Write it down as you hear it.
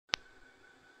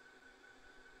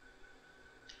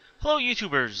Hello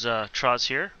YouTubers, Troz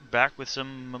here, back with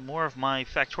some more of my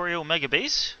Factorio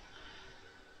Megabase.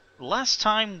 Last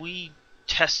time we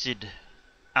tested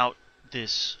out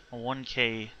this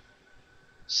 1K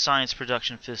science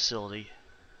production facility.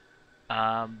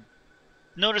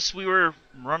 Noticed we were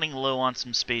running low on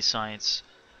some space science.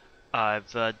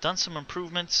 I've done some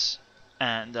improvements,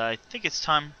 and I think it's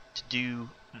time to do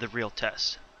the real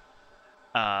test.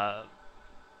 Uh,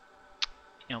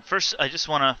 First I just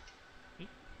want to...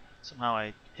 Somehow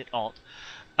I hit Alt.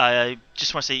 I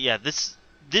just want to say, yeah, this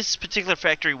particular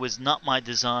factory was not my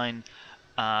design,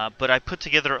 but I put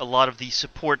together a lot of the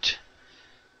support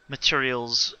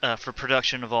materials for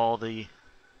production of all the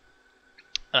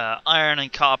iron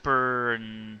and copper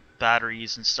and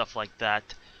batteries and stuff like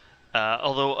that.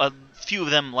 Although a few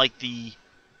of them, like the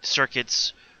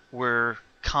circuits, were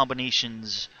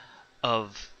combinations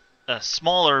of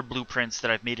smaller blueprints that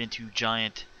I've made into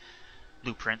giant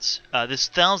blueprints. This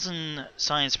 1,000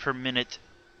 science per minute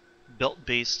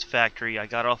belt-based factory I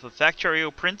got off of Factorio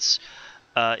prints.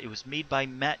 It was made by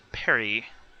Matt Perry,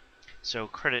 so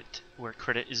credit where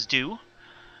credit is due.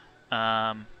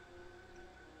 This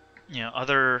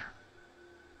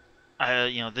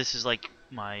is like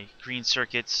my green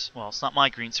circuits. Well, it's not my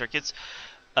green circuits.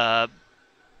 It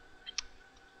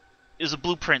was a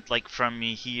blueprint like from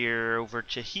here over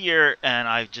to here, and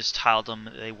I've just tiled them.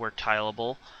 They were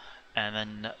tileable, and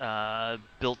then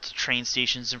built train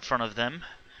stations in front of them,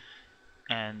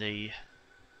 and a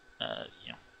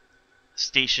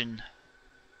station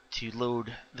to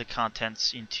load the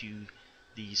contents into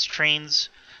these trains.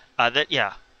 I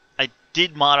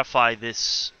did modify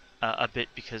this a bit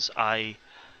because I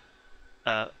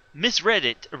misread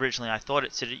it originally. I thought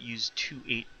it said it used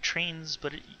 2.8 trains,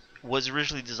 but it was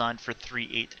originally designed for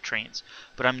 3.8 trains.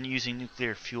 But I'm using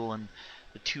nuclear fuel, and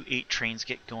the 2.8 trains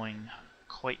get going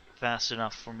quite fast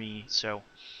enough for me. So,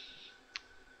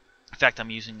 in fact,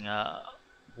 I'm using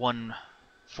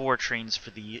 1.4 trains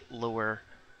for the lower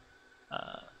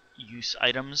use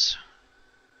items.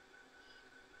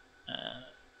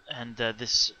 And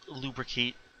this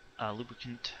lubricant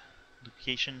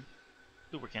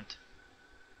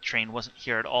train wasn't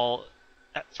here at all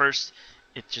at first.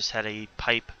 It just had a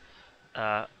pipe,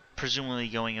 presumably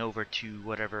going over to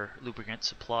whatever lubricant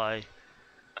supply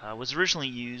was originally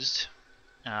used.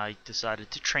 I decided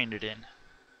to train it in,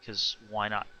 because why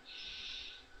not?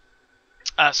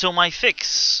 So my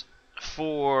fix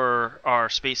for our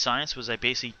space science was I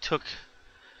basically took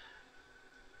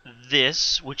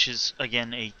this, which is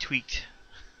again a tweaked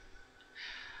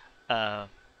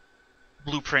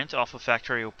blueprint off of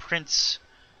Factorio prints.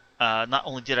 Not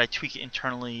only did I tweak it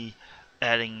internally,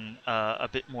 adding a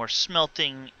bit more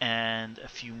smelting and a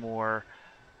few more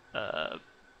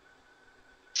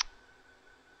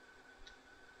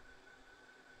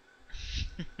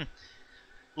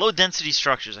low density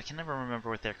structures. I can never remember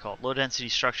what they're called. Low density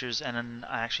structures, and then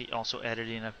I actually also added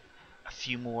in a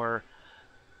few more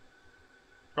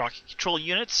rocket control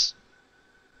units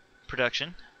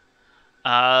production.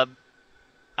 I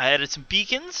added some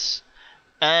beacons,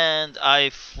 and I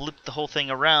flipped the whole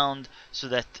thing around so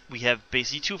that we have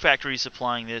basically two factories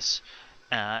supplying this,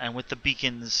 and with the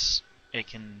beacons it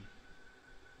can,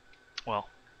 well,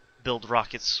 build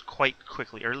rockets quite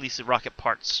quickly, or at least the rocket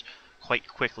parts quite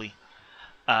quickly.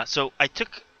 So I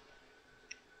took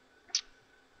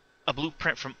a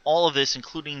blueprint from all of this,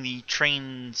 including the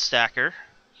train stacker,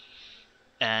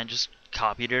 and just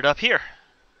copied it up here.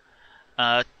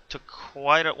 Took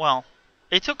quite a well.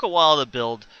 It took a while to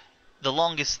build. The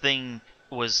longest thing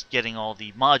was getting all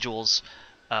the modules.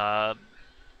 I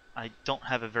don't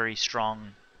have a very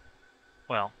strong,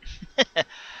 well,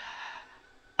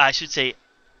 I should say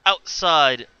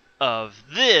outside of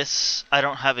this, I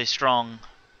don't have a strong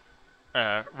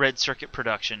red circuit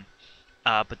production.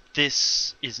 But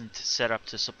this isn't set up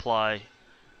to supply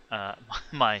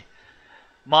my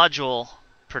module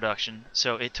production,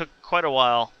 so it took quite a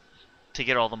while to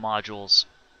get all the modules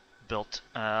built,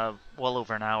 well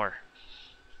over an hour.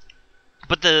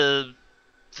 But the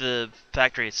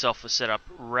factory itself was set up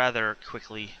rather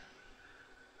quickly.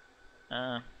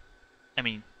 I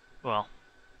mean, well,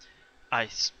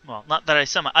 not that I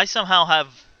somehow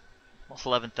have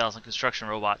 11,000 construction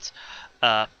robots.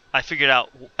 I figured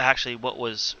out actually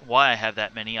why I have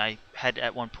that many. I had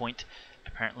at one point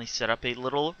apparently set up a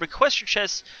little requester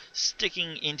chest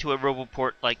sticking into a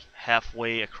roboport like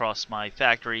halfway across my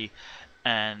factory,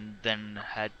 and then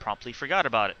had promptly forgot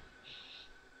about it.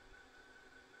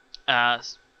 Yeah,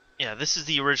 this is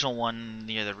the original one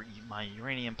near my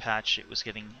uranium patch. It was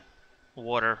getting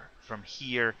water from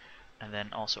here, and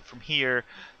then also from here.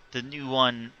 The new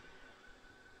one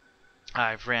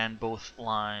I've ran both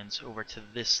lines over to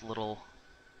this little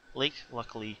lake.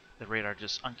 Luckily, the radar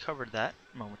just uncovered that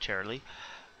momentarily.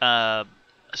 Uh,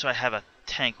 so I have a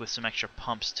tank with some extra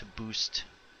pumps to boost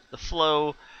the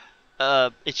flow.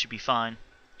 It should be fine.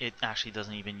 It actually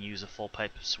doesn't even use a full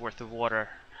pipe's worth of water,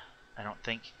 I don't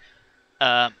think.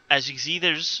 As you can see,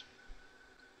 there's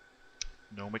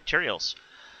no materials.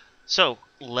 So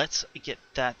let's get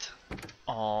that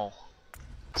all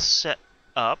set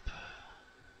up.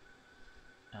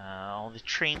 All the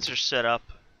trains are set up.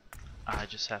 I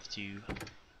just have to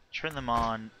turn them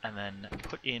on and then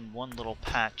put in one little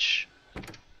patch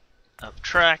of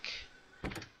track,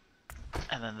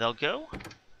 and then they'll go.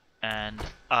 And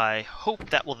I hope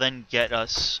that will then get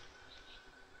us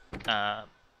to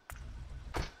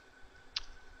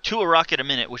a rocket a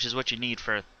minute, which is what you need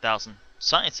for 1,000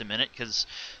 science a minute, because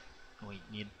we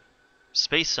need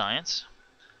space science.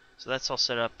 So that's all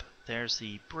set up. There's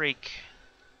the brake.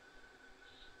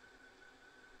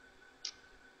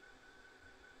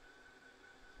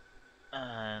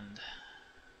 And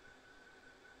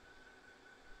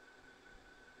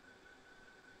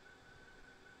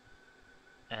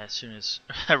as soon as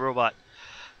a robot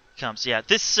comes, yeah,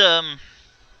 this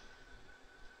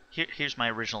here's my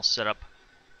original setup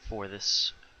for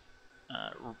this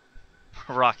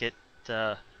rocket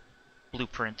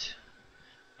blueprint,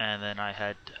 and then I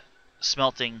had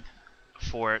smelting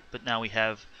for it, but now we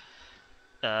have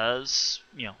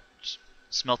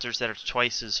smelters that are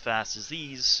twice as fast as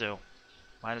these, so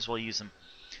might as well use them.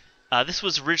 This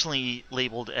was originally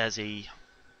labeled as a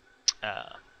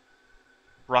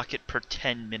rocket per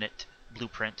 10-minute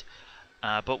blueprint,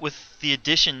 but with the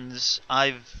additions,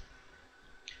 I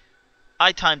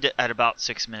timed it at about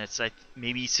 6 minutes.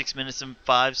 Maybe 6 minutes and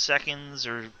 5 seconds,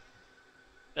 or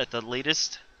at the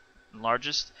latest,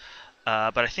 largest.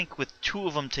 But I think with two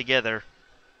of them together,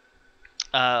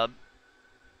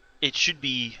 it should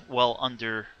be well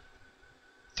under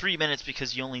 3 minutes,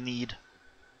 because you only need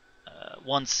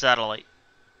one satellite.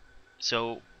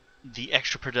 So the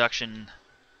extra production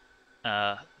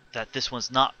that this one's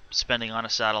not spending on a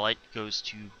satellite goes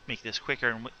to make this quicker.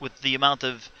 And with the amount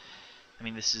of, I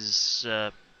mean, this is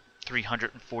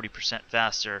 340%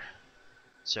 faster.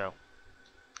 So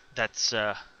that's,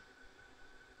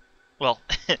 well,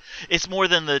 it's more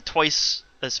than the twice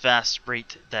as fast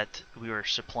rate that we were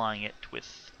supplying it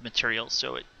with materials.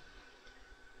 So it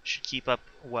should keep up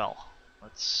well.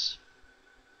 Let's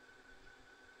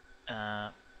oh,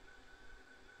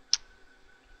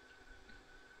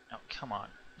 come on.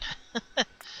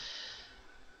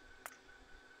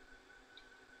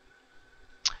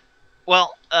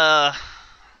 Well,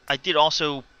 I did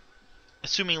also,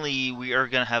 assumingly we are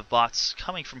going to have bots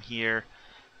coming from here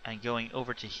and going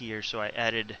over to here, so I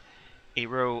added a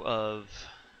row of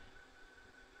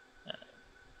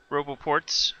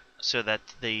roboports so that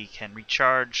they can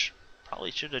recharge.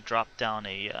 Probably should have dropped down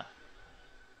a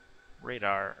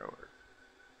radar or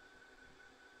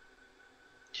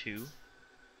two.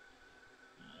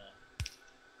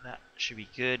 That should be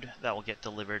good. That will get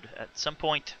delivered at some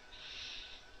point.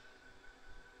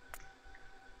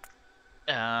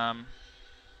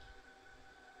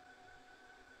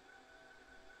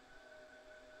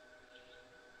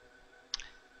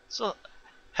 So,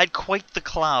 had quite the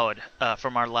cloud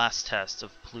from our last test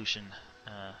of pollution.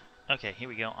 Okay, here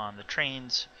we go on the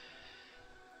trains.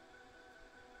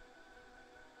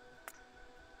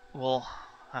 We'll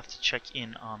have to check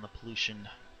in on the pollution.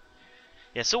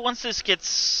 Yeah, so once this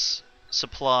gets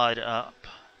supplied up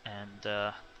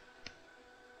and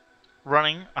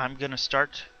running, I'm going to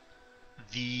start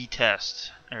the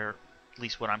test, or at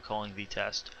least what I'm calling the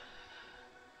test.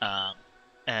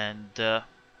 And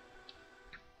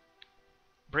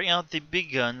bring out the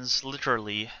big guns,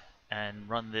 literally, and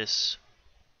run this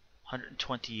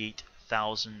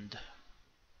 128,000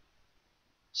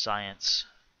 science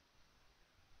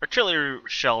artillery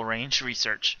shell range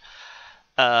research.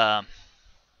 Now,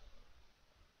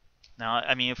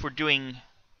 I mean, if we're doing,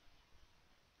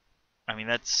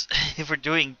 that's if we're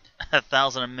doing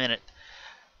 1,000 a minute,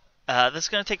 that's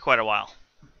going to take quite a while,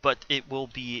 but it will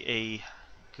be a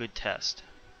good test.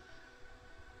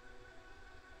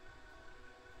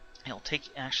 It'll take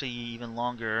actually even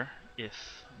longer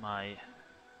if my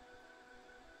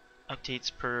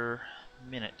updates per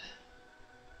minute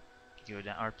go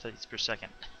down, or updates per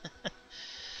second.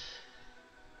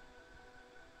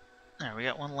 Alright, we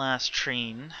got one last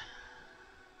train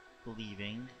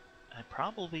leaving. I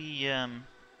probably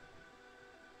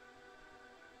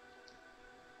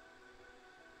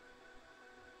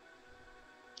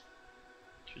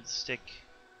should stick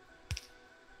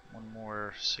one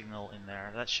more signal in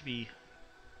there. That should be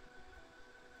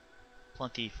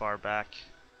plenty far back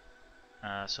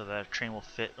so that a train will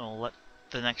fit, and we'll let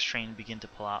the next train begin to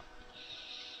pull out.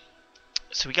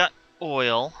 So we got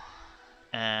oil,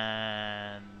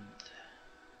 and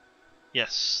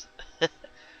yes,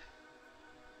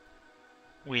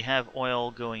 we have oil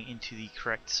going into the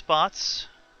correct spots.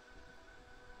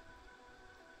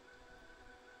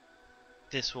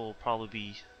 This will probably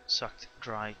be sucked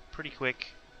dry pretty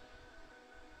quick.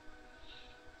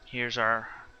 Here's our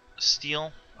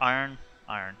steel, iron.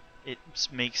 It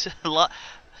makes a lot.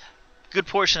 Good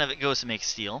portion of it goes to make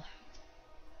steel.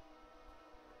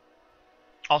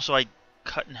 Also, I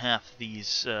cut in half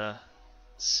these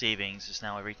savings. It's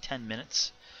now every 10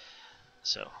 minutes,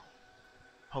 so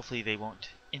hopefully they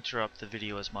won't interrupt the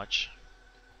video as much,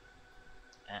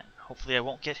 and hopefully I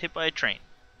won't get hit by a train.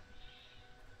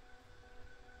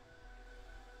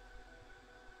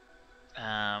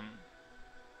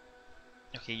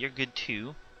 Okay, you're good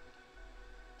too.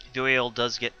 The oil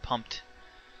does get pumped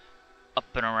up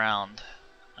and around.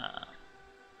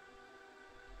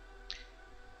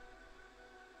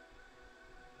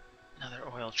 Another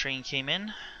oil train came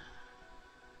in.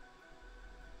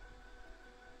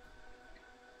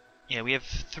 Yeah, we have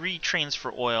 3 trains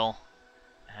for oil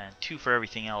and 2 for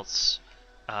everything else.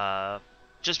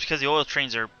 Just because the oil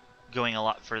trains are going a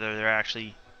lot further, they're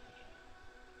actually,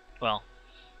 well,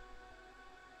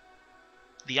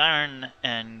 the iron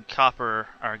and copper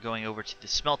are going over to the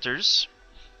smelters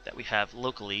that we have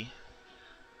locally,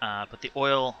 but the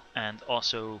oil and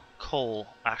also coal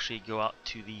actually go out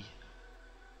to the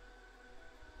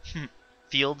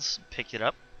fields, pick it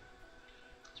up.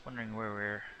 I was wondering where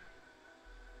our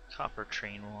copper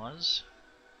train was.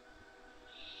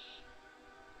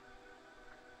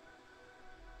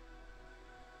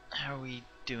 How are we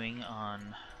doing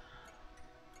on...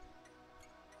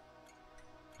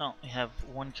 Oh, we have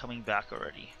one coming back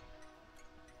already.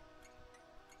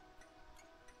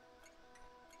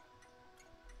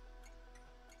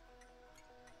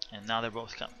 And now they're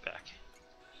both coming back.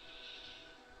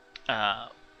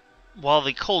 While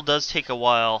the coal does take a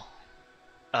while,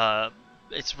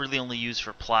 it's really only used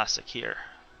for plastic here,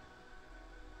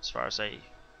 as far as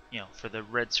for the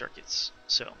red circuits.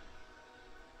 So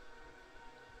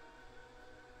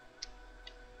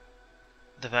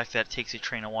the fact that it takes a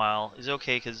train a while is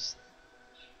okay because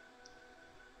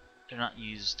they're not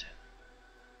used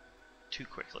too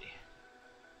quickly.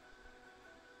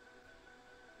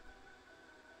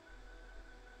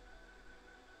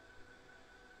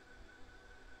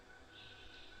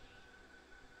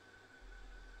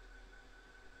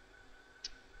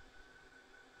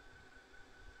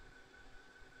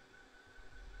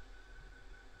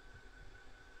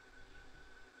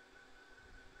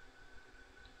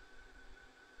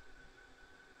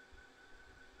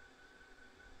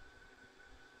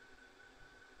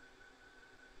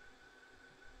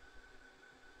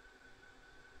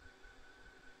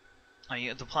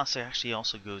 The plastic actually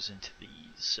also goes into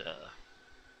these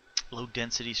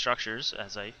low-density structures,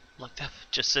 as I looked up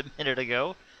just a minute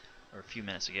ago, or a few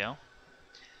minutes ago.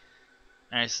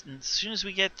 And as soon as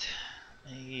we get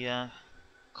a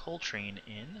coal train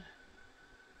in,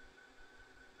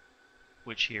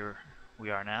 which here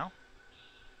we are now,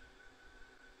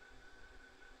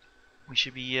 we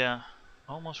should be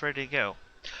almost ready to go.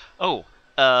 Oh,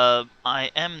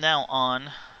 I am now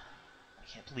on...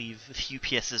 I can't believe the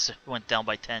UPSs went down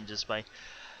by 10 just by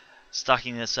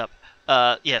stocking this up.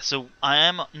 Yeah, so I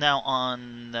am now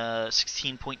on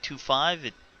 16.25.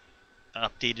 It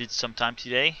updated sometime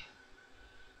today.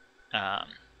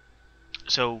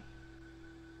 So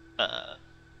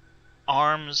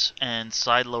arms and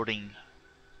side loading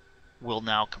will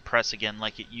now compress again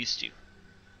like it used to.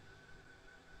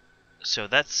 So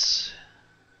that's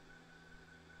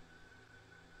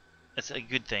a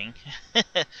good thing.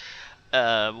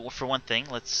 For one thing,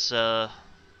 let's look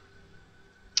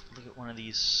at one of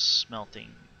these smelting.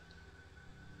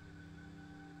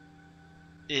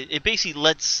 It basically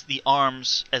lets the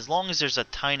arms, as long as there's a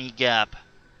tiny gap,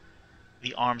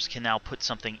 the arms can now put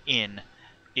something in.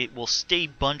 It will stay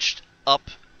bunched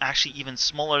up, actually even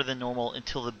smaller than normal,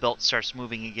 until the belt starts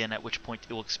moving again, at which point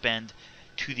it will expand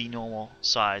to the normal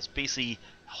size, basically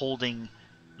holding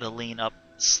the lane up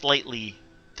slightly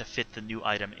to fit the new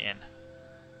item in.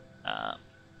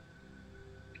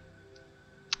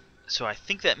 So I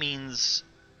think that means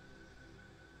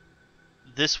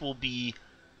this will be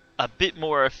a bit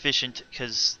more efficient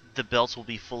because the belts will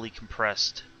be fully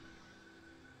compressed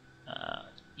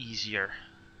easier.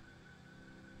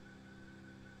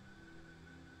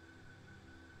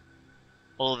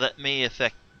 Although that may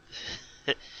affect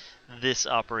this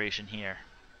operation here.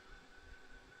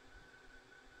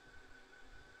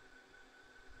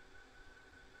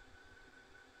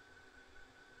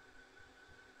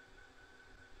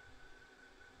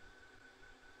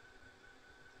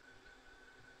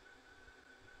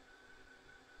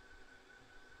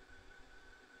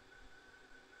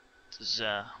 is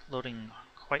loading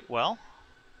quite well.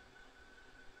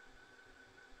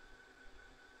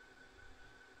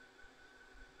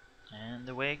 And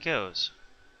away it goes.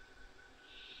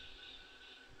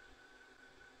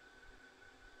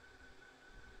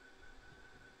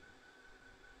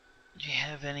 Do you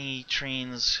have any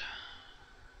trains?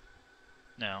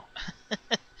 No.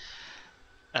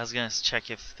 I was gonna check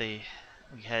if we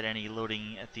had any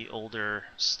loading at the older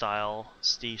style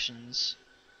stations.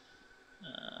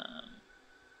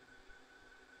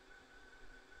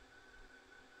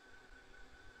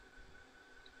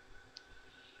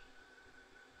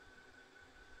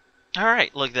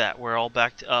 Alright, look at that. We're all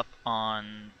backed up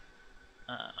on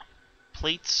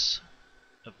plates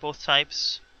of both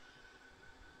types,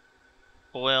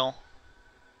 oil,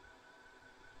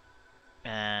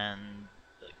 and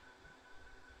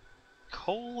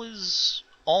coal is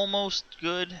almost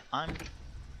good. I'm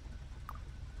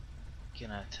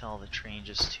gonna tell the train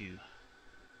just to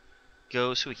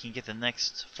go so we can get the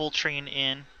next full train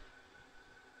in,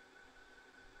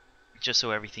 just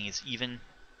so everything is even.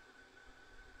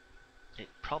 It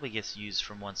probably gets used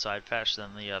from one side faster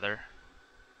than the other.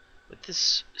 But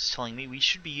this is telling me we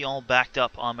should be all backed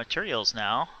up on materials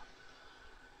now.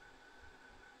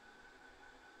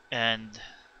 And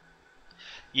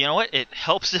you know what? It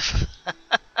helps if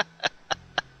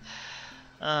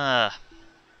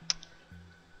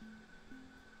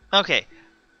okay.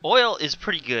 Oil is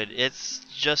pretty good. It's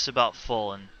just about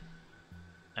full, and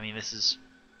I mean this is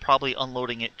probably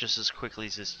unloading it just as quickly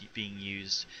as it's being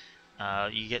used.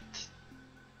 You get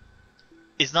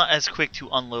it's not as quick to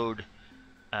unload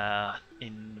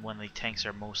in when the tanks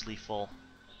are mostly full.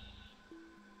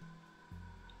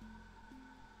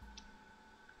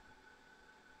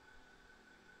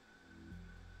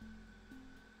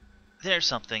 There's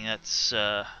something that's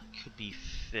could be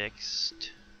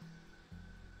fixed,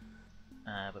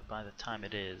 but by the time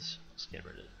it is, let's get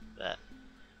rid of that.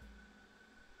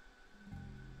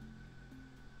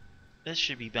 This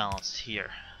should be balanced here.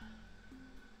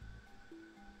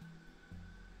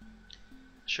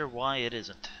 Sure why it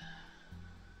isn't.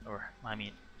 Or, I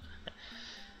mean,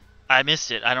 I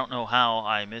missed it. I don't know how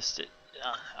I missed it.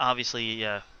 Obviously,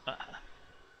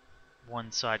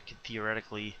 one side could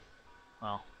theoretically,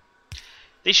 well,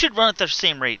 they should run at the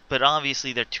same rate, but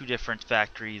obviously they're two different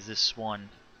factories. This one,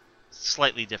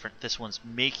 slightly different. This one's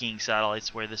making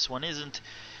satellites where this one isn't,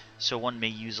 so one may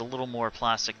use a little more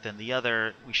plastic than the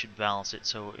other. We should balance it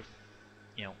so if,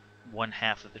 you know, one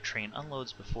half of the train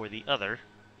unloads before the other,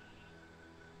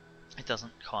 it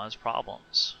doesn't cause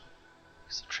problems,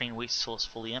 because the train waits till it's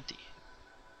fully empty.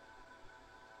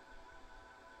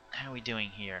 How are we doing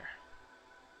here?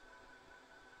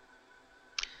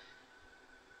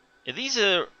 These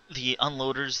are the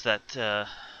unloaders that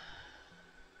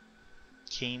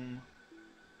came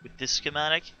with this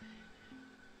schematic,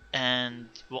 and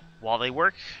well, while they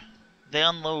work, they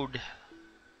unload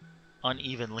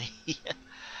unevenly.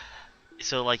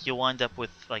 So like you'll wind up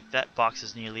with like that box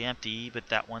is nearly empty, but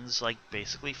that one's like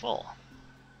basically full.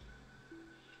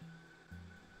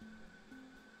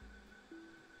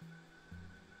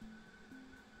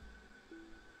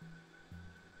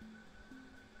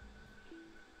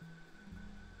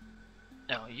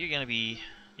 No,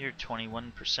 you're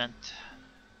 21%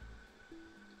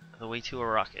 of the way to a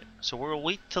rocket. So we'll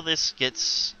wait till this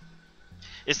gets.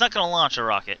 It's not going to launch a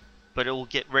rocket, but it will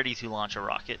get ready to launch a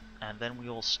rocket, and then we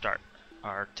will start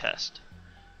our test.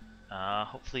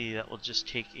 Hopefully that will just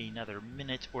take another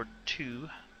minute or two.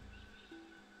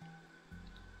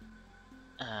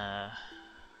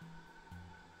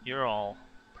 You're all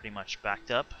pretty much backed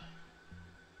up,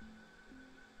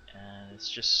 and it's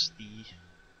just the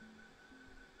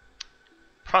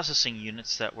processing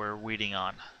units that we're waiting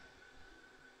on.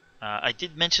 I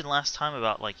did mention last time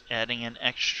about like adding an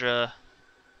extra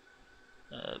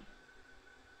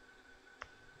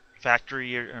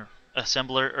factory or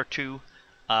assembler or two.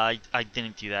 I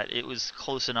didn't do that. It was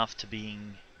close enough to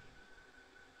being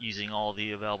using all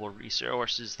the available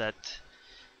resources that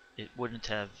it wouldn't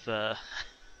have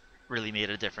really made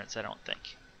a difference, I don't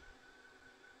think.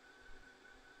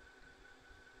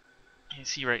 You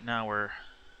see right now we're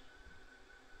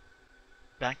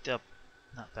backed up,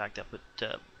 not backed up, but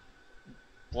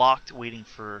blocked waiting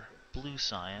for blue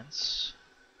science.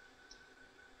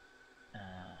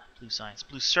 Blue science,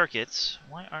 blue circuits.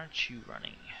 Why aren't you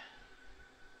running?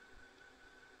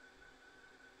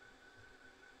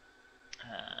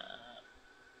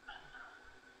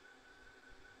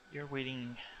 You're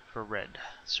waiting for red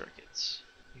circuits.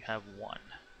 You have one.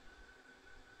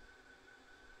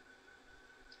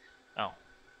 Oh.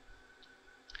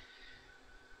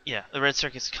 Yeah, the red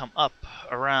circuits come up,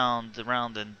 around,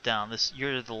 and down.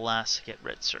 You're the last to get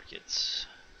red circuits.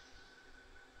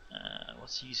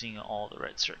 What's using all the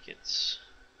red circuits?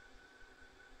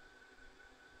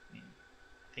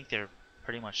 I think they're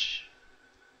pretty much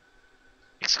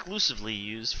exclusively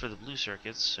used for the blue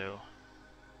circuits, so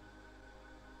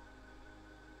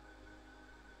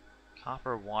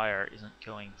copper wire isn't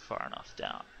going far enough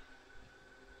down.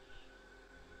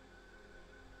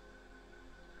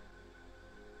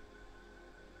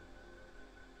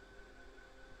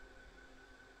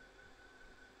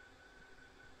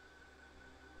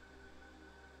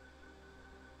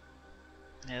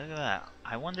 Yeah, look at that.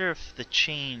 I wonder if the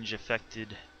change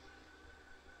affected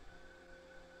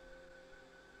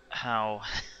how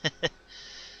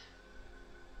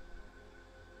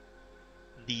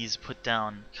these put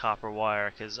down copper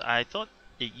wire, because I thought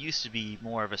it used to be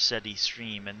more of a steady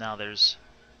stream, and now there's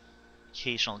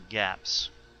occasional gaps.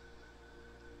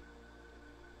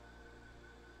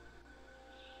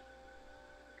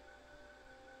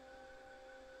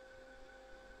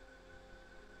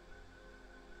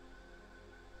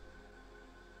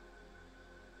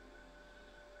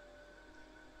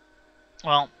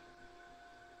 Well,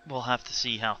 we'll have to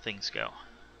see how things go.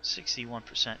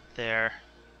 61% there.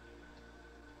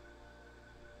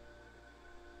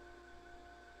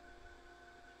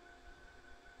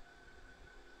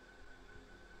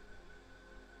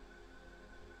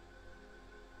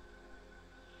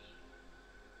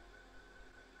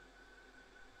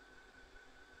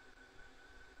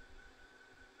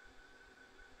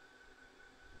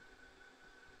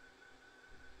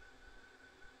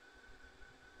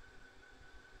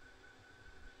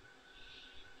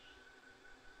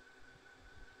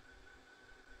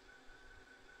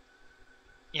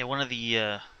 Yeah, one of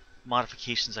the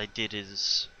modifications I did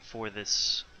is for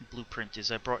this blueprint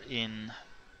is I brought in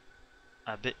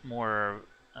a bit more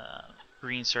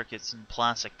green circuits and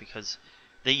plastic, because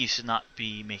they used to not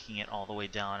be making it all the way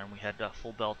down, and we had a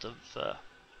full belt of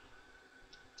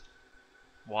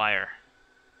wire.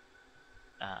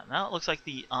 Now it looks like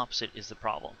the opposite is the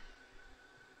problem.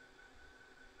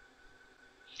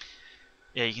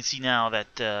 Yeah, you can see now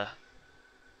that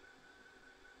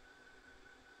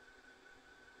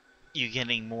you're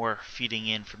getting more feeding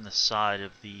in from the side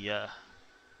of the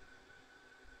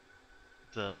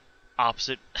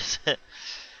opposite.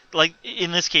 Like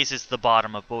in this case, it's the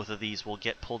bottom of both of these will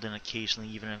get pulled in occasionally,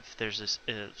 even if there's this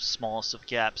smallest of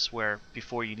gaps where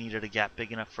before you needed a gap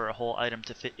big enough for a whole item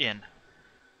to fit in.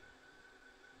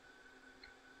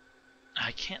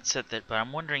 I can't set that, but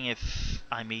I'm wondering if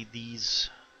I made these,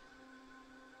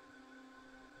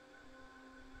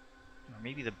 or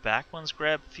maybe the back ones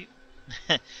grab few.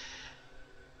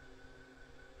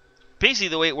 Basically,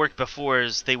 the way it worked before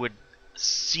is they would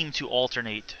seem to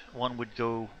alternate. One would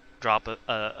go drop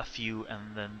a few,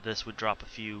 and then this would drop a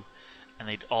few, and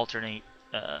they'd alternate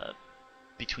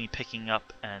between picking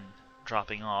up and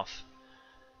dropping off.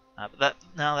 But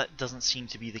that doesn't seem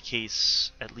to be the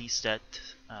case, at least at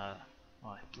well,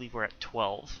 I believe we're at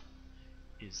 12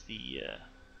 is the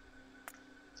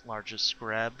largest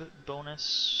grab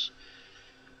bonus.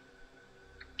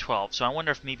 12. So I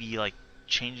wonder if maybe like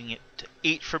changing it to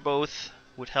 8 for both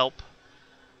would help.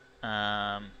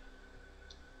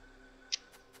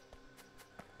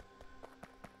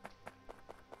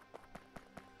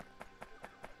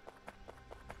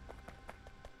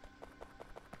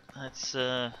 That's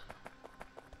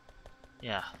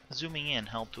yeah, zooming in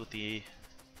helped with the,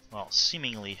 well,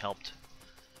 seemingly helped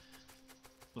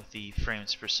with the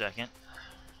frames per second.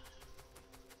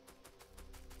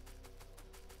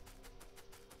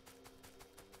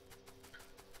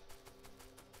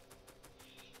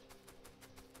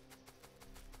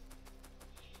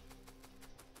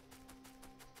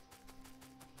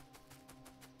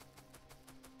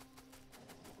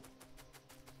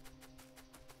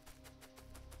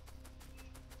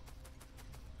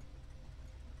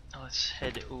 Let's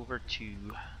head over to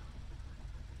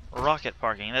rocket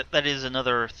parking. That is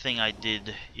another thing I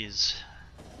did, is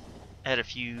add a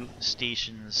few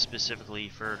stations specifically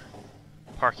for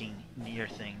parking near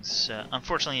things.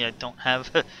 Unfortunately, I don't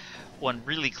have one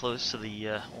really close to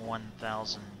the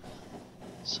 1000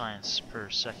 science per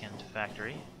second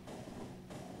factory.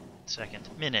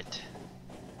 Minute.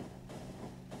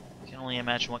 I can only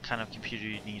imagine what kind of computer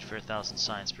you'd need for 1000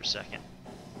 science per second.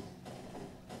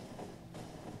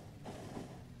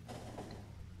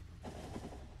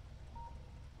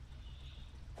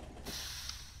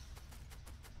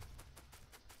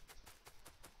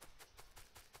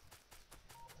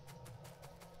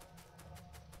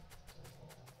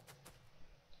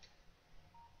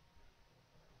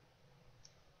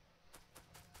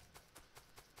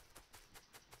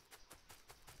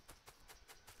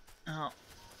 Oh.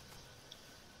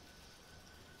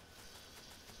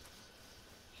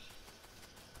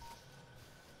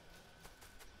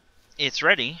 It's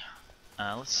ready.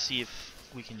 Let's see if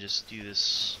we can just do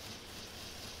this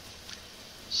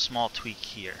small tweak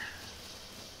here.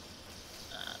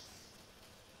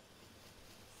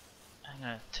 I'm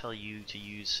going to tell you to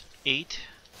use 8,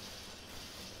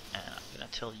 and I'm going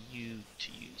to tell you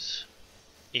to use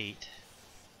 8.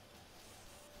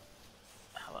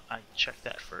 How about I check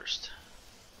that first?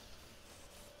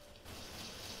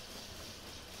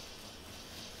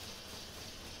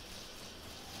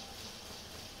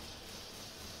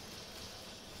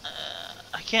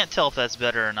 I can't tell if that's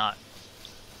better or not.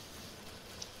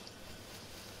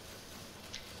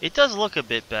 It does look a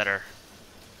bit better.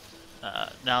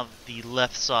 Now the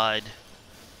left side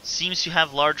seems to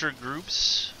have larger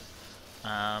groups.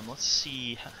 Let's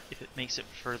see if it makes it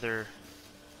further.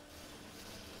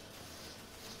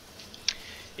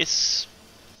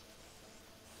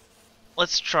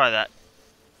 Let's try that.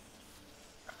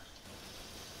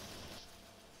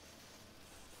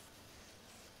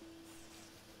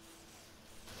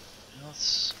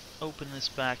 Let's open this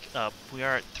back up. We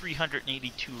are at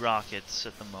 382 rockets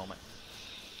at the moment.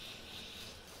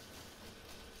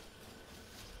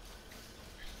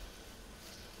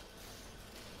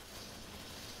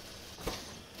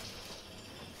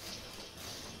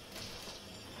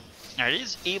 Now it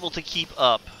is able to keep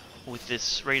up with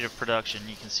this rate of production.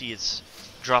 You can see it's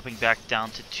dropping back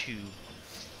down to 2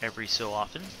 every so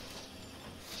often.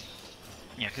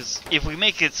 Yeah, because if we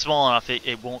make it small enough,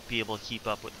 it won't be able to keep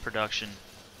up with production.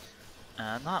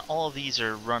 Not all of these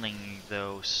are running,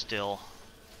 though, still.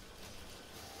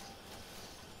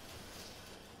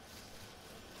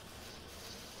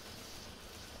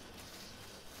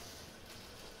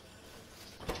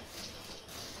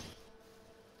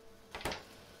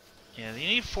 Yeah, you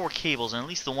need 4 cables, and at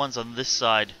least the ones on this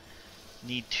side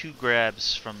need 2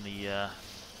 grabs from the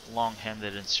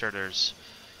long-handed inserters.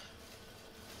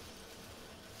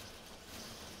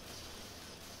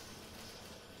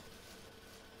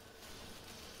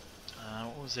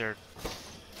 What was there?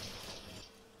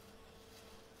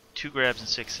 2 grabs in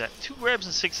 6 seconds. 2 grabs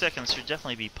in 6 seconds should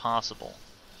definitely be possible.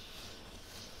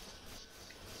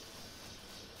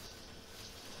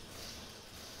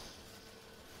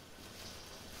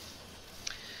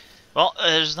 Well,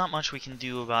 there's not much we can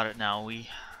do about it now.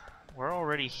 We're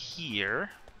already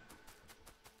here.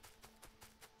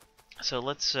 So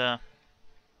let's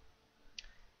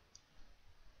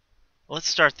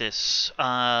start this.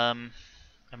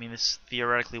 I mean, this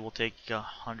theoretically will take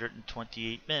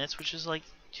 128 minutes, which is like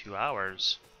 2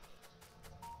 hours.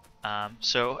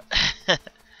 So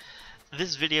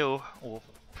this video will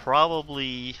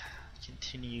probably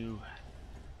continue,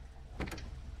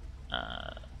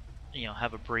 you know,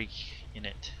 have a break in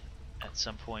it at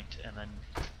some point, and then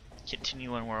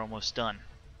continue when we're almost done.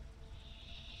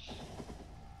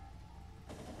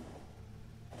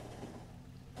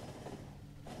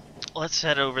 Let's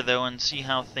head over though and see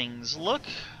how things look.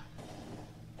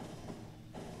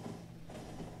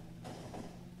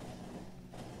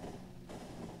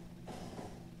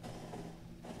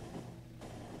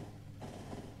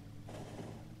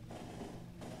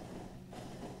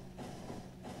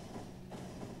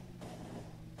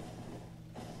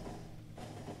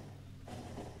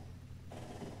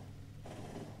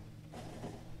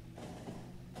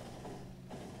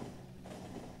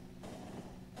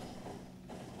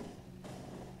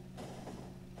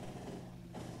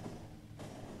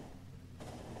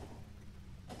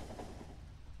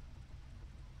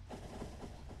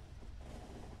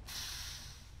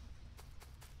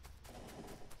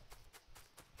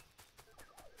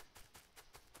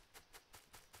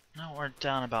 Now we're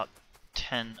down about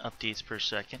 10 updates per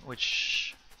second,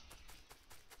 which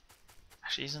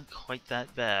actually isn't quite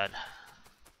that bad.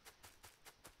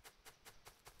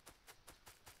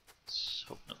 Let's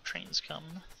hope no trains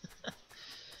come.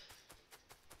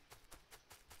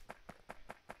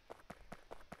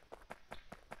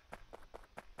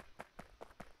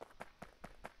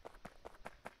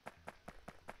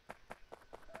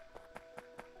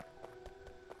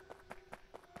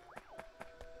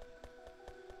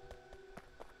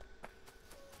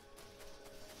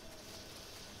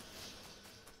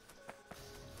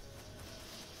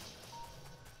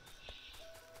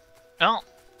 Well,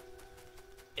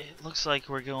 it looks like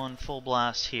we're going full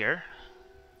blast here.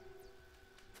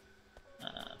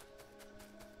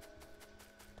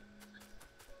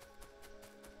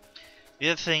 The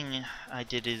other thing I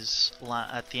did is,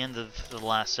 at the end of the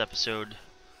last episode,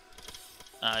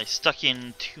 I stuck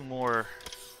in 2 more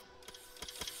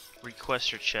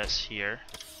requester chests here.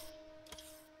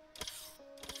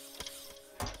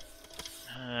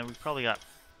 We probably got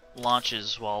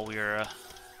launches while we're...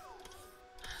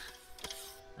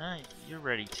 you're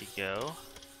ready to go.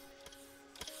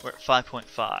 We're at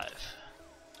 5.5.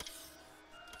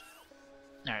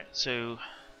 Alright, so...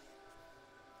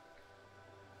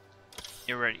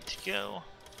 You're ready to go.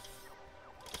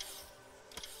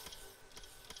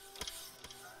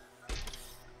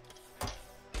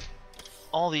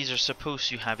 All these are supposed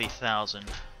to have 1,000.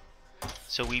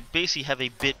 So we basically have a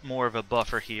bit more of a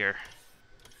buffer here.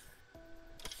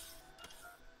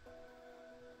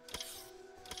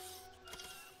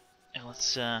 And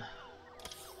let's I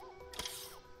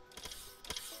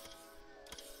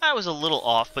was a little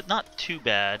off, but not too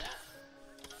bad.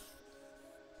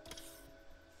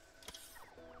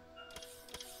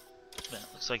 But it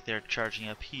looks like they're charging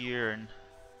up here and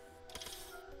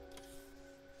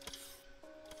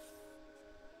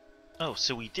oh,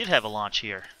 so we did have a launch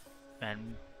here.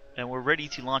 And we're ready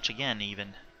to launch again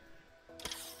even.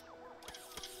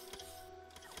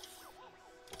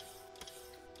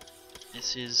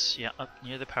 This is, yeah, up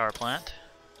near the power plant.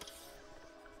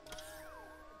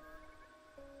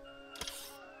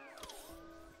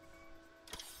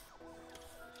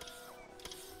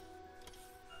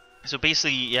 So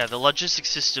basically, yeah, the logistics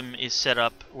system is set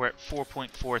up. We're at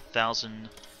 4.4 thousand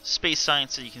space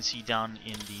science that you can see down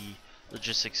in the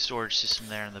logistics storage system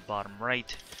there in the bottom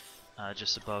right,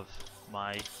 just above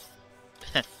my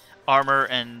armor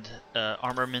and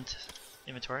armament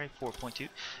inventory, 4.2.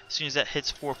 As soon as that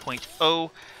hits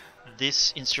 4.0,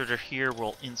 this inserter here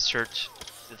will insert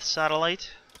the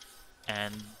satellite,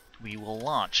 and we will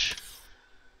launch.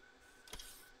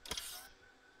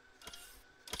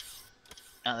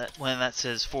 When that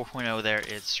says 4.0 there,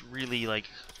 it's really like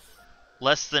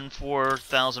less than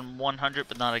 4,100,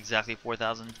 but not exactly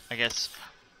 4,000, I guess.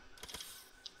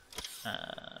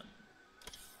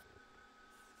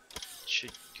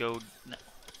 Should go... No.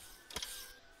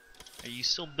 Are you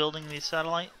still building the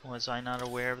satellite? Was I not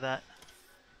aware of that?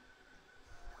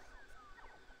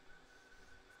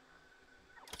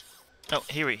 Oh,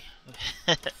 here we...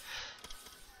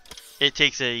 It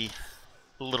takes a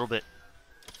little bit.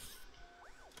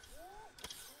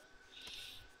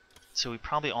 So we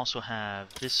probably also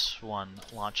have this one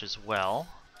launch as well.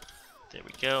 There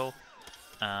we go.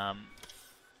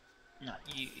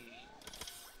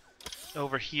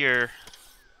 Over here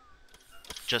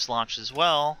just launched as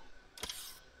well.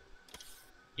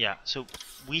 Yeah, so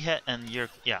we had, and you're,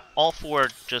 yeah, all four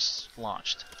just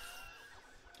launched.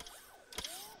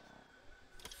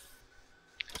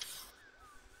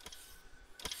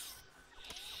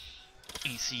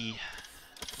 You see,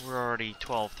 we're already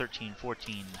 12, 13,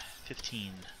 14,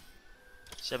 15,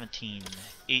 17,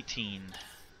 18,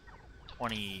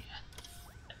 20,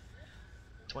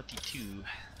 22,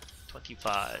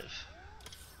 25,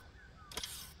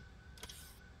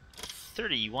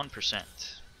 31%.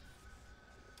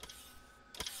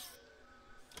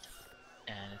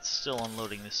 And it's still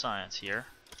unloading the science here.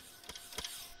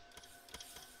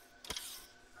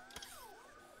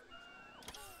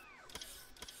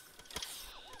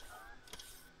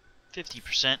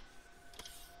 %.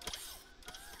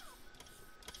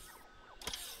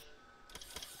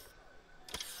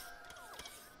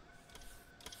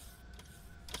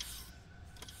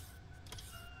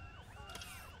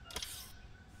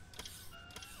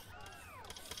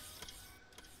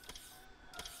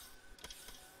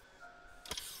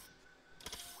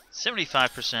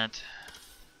 75%.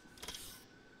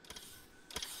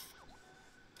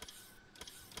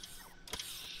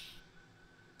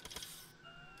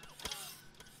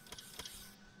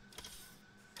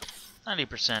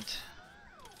 %.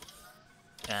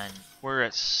 And we're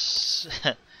at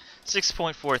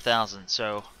 6.4 thousand,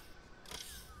 so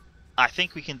I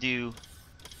think we can do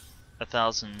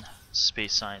 1,000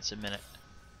 space science a minute.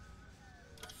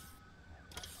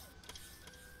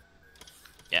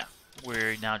 Yeah,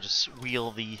 we're now just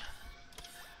wheel the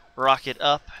rocket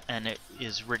up and it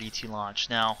is ready to launch.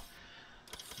 Now,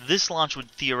 this launch would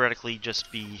theoretically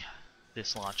just be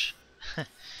this launch.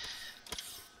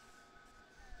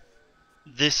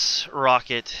 This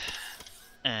rocket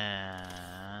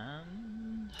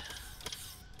and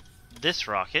this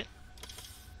rocket.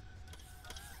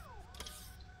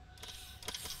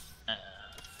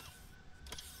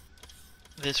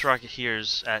 This rocket here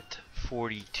is at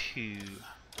 42,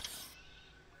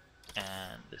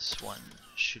 and this one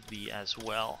should be as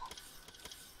well.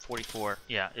 44.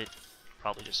 Yeah, it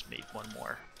probably just made one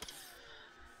more.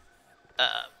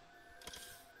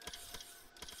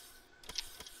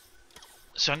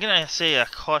 So I'm gonna say a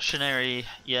cautionary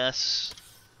yes,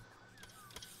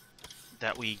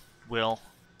 that we will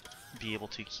be able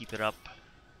to keep it up.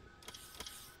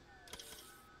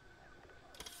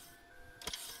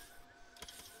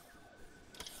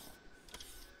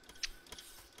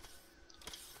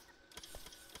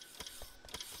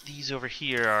 these over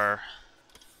here are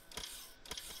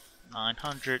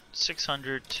 900,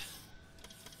 600,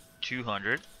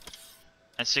 200,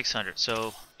 and 600.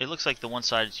 So it looks like the one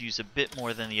side is used a bit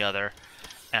more than the other.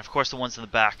 And of course the ones in the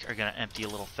back are going to empty a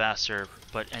little faster,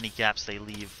 but any gaps they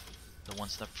leave, the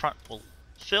ones in the front will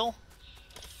fill.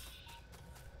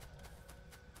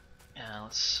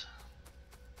 And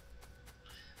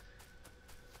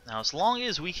now as long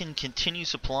as we can continue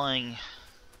supplying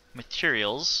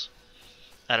materials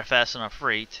at a fast enough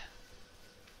rate,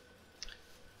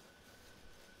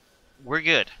 we're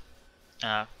good.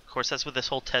 Of course, that's what this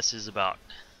whole test is about.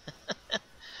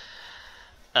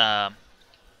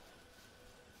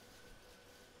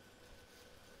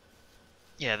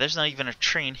 Yeah, there's not even a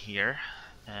train here,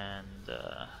 and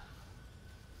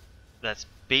that's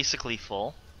basically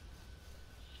full.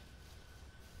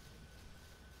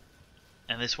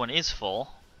 And this one is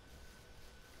full.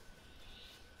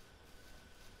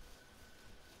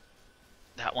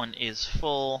 That one is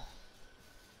full.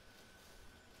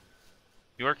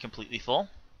 You're completely full.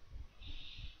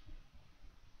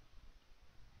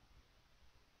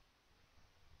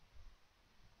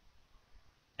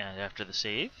 And after the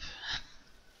save,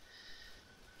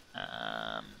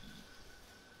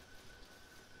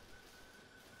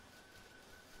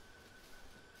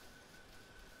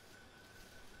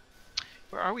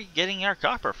 where are we getting our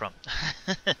copper from?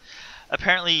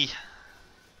 Apparently,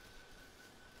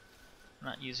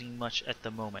 not using much at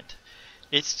the moment.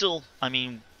 It's still, I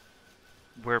mean,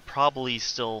 we're probably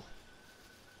still,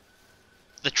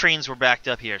 the trains were backed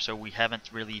up here, so we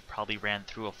haven't really probably ran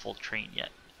through a full train yet.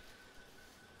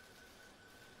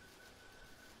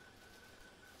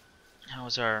 How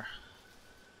is our,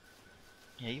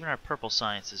 yeah, even our purple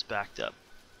science is backed up.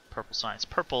 Purple science,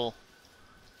 purple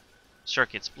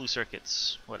circuits, blue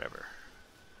circuits, whatever.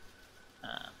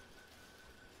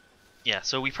 Yeah,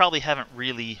 so we probably haven't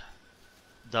really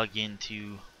dug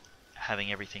into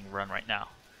having everything run right now.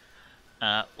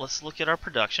 Let's look at our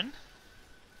production.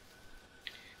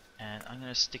 And I'm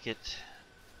going to stick it...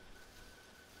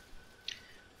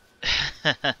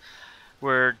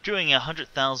 We're doing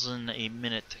 100,000 a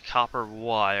minute copper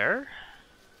wire.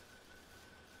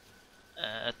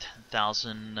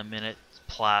 10,000 a minute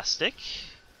plastic.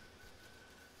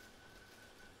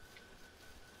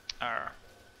 Our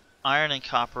iron and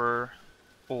copper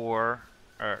ore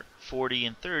are 40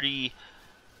 and 30.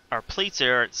 Our plates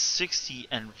are at 60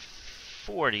 and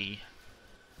 40.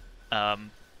 The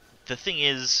thing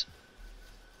is,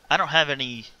 I don't have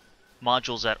any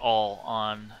modules at all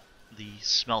on the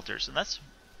smelters, and that's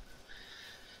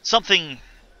something,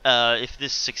 if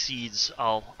this succeeds,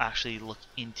 I'll actually look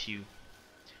into.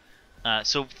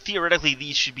 So theoretically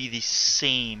these should be the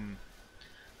same,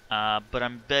 but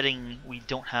I'm betting we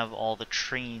don't have all the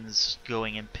trains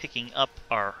going and picking up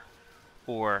our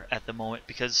ore at the moment,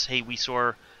 because hey, we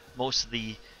saw most of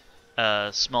the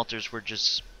smelters were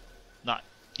just not,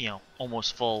 you know,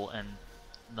 almost full, and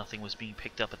nothing was being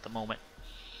picked up at the moment.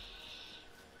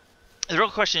 The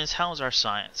real question is, how is our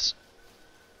science?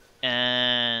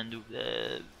 And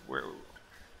we're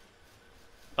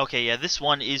okay. Yeah, this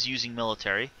one is using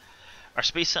military. Our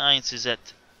space science is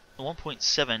at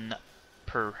 1.7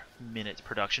 per minute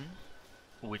production,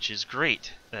 which is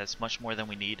great. That's much more than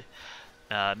we need.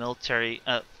 Military,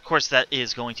 of course, that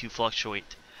is going to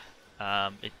fluctuate.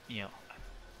 It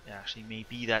actually may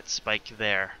be that spike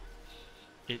there.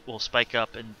 It will spike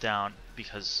up and down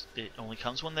because it only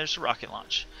comes when there's a rocket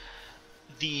launch.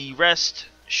 The rest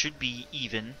should be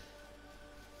even.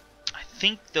 I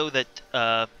think, though, that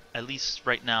at least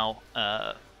right now,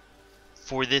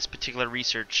 for this particular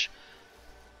research,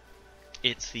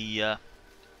 it's the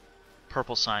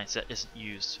purple science that isn't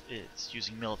used. It's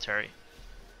using military.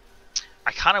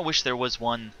 I kind of wish there was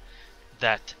one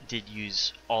that did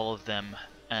use all of them,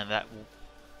 and that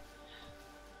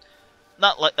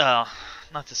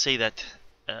not to say that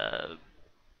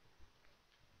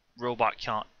robot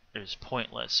count is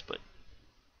pointless, but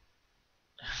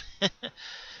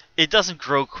it doesn't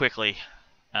grow quickly.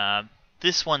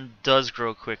 This one does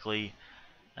grow quickly.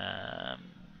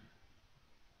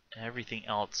 Everything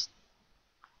else,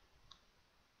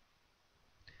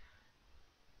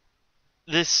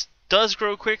 this does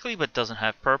grow quickly, but doesn't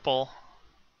have purple.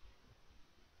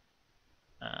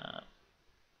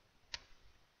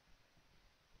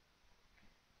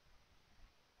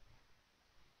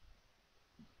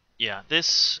 Yeah,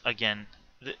 this again.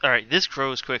 All right, this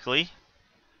grows quickly,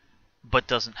 but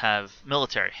doesn't have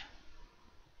military.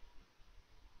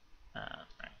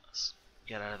 Alright, let's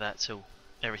get out of that so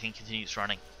everything continues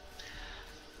running.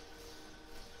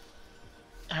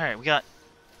 Alright, we got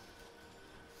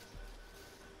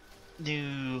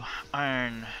new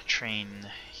iron train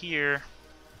here.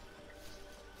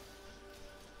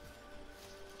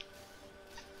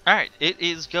 Alright, it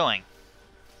is going.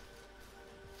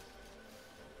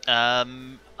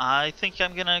 I think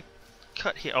I'm gonna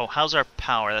cut here. Oh, how's our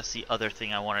power? That's the other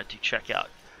thing I wanted to check out.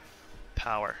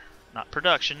 Power, not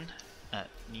production.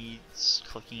 Needs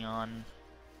clicking on.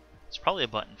 There's probably a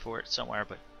button for it somewhere,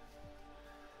 but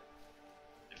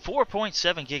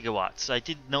 4.7 gigawatts. I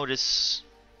did notice,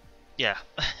 yeah,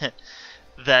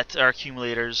 that our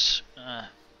accumulators.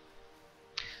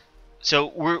 So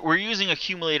we're using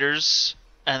accumulators,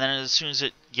 and then as soon as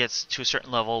it gets to a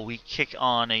certain level, we kick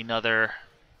on another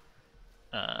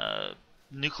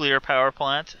nuclear power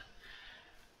plant.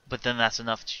 But then that's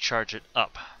enough to charge it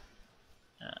up.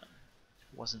 If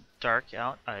it wasn't dark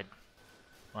out,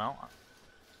 well,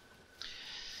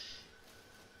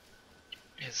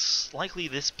 it's likely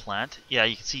this plant. Yeah,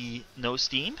 you can see no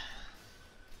steam.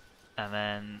 And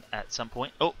then at some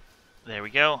point, oh, there we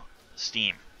go,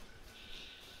 steam.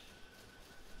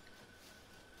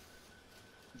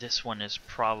 This one is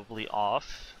probably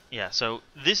off. Yeah, so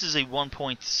this is a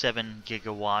 1.7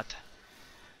 gigawatt.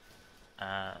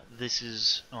 This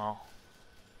is, well,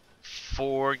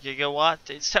 4 gigawatt.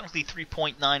 It's technically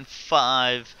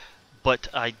 3.95, but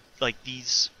I like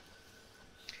these.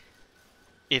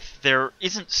 If there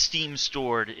isn't steam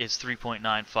stored, it's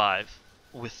 3.95.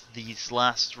 With these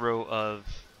last row of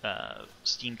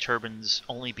steam turbines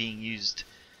only being used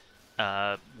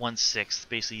 1/6.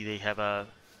 Basically, they have a.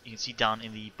 You can see down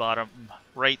in the bottom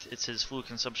right, it says fluid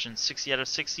consumption 60 out of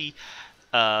 60.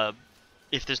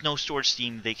 If there's no stored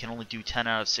steam, they can only do 10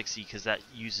 out of 60 because that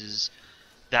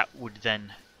would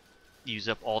then use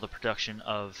up all the production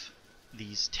of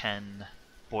these 10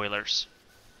 boilers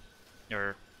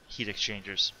or heat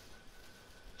exchangers.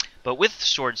 But with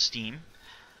stored steam,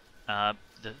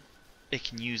 it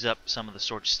can use up some of the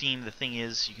stored steam. The thing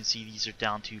is, you can see these are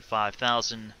down to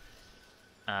 5,000.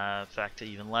 In fact,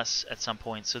 even less at some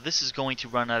point. So this is going to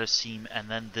run out of steam, and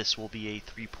then this will be a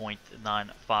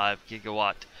 3.95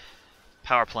 gigawatt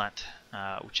power plant,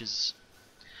 which is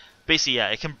basically, yeah,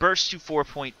 it can burst to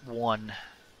 4.1,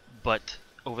 but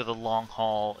over the long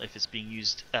haul, if it's being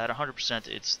used at 100%,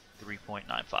 it's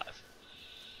 3.95.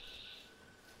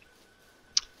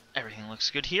 Everything looks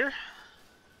good here.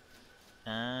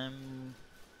 Where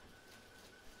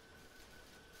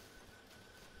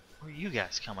are you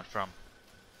guys coming from?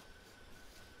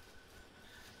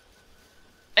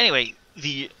 Anyway,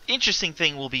 the interesting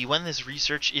thing will be when this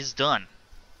research is done.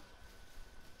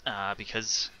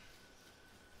 Because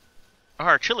our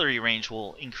artillery range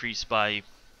will increase by,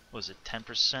 was it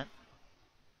 10%?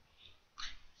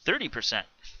 30%.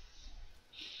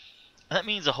 That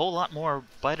means a whole lot more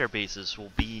biter bases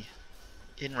will be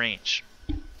in range.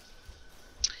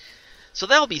 So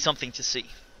that'll be something to see.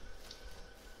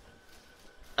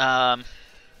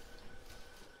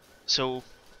 So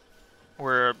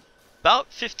we're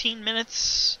about 15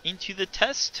 minutes into the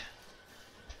test,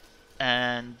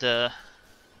 and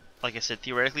like I said,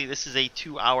 theoretically this is a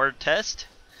 2-hour test.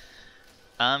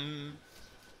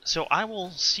 So I will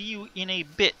see you in a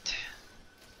bit.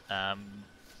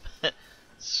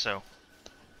 So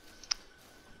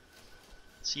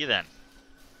see you then.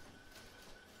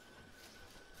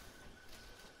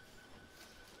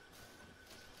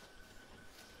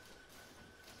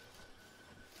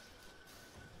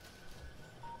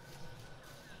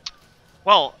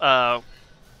 Well, about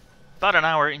an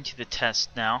hour into the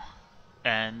test now,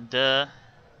 and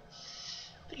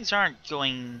things aren't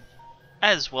going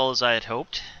as well as I had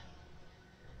hoped.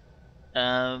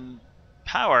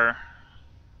 Power,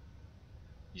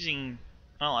 using,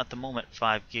 well, at the moment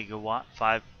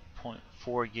 5.4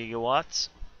 gigawatts.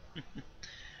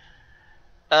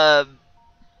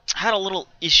 Had a little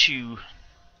issue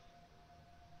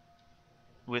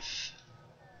with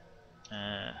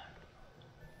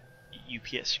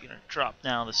UPS. You're gonna drop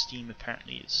now. The steam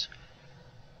apparently is,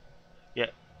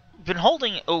 yeah, been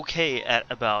holding okay at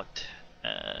about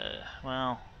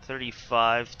well,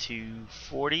 35 to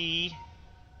 40,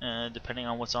 depending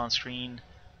on what's on screen.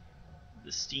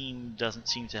 The steam doesn't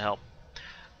seem to help,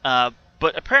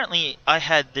 but apparently I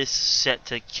had this set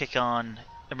to kick on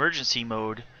emergency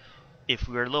mode if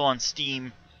we were low on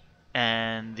steam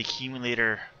and the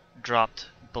accumulator dropped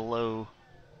below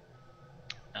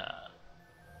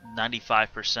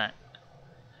 95%.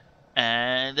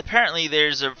 And apparently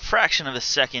there's a fraction of a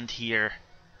second here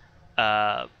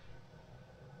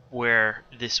where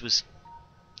this was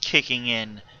kicking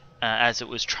in as it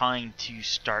was trying to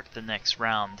start the next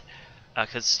round,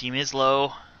 because steam is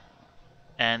low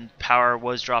and power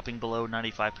was dropping below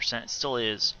 95%. It still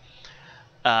is.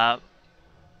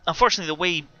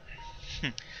 unfortunately,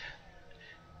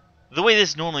 the way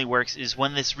this normally works is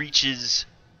when this reaches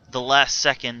the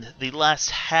last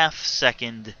half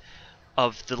second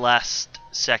of the last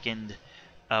second,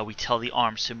 we tell the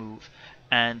arms to move.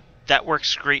 And that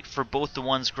works great for both the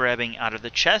ones grabbing out of the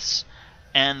chest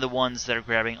and the ones that are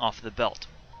grabbing off the belt.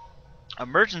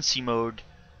 Emergency mode,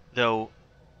 though,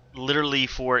 literally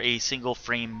for a single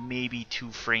frame, maybe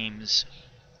 2 frames,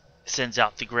 sends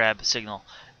out the grab signal.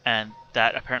 And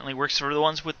that apparently works for the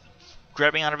ones with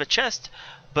grabbing out of a chest,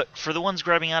 but for the ones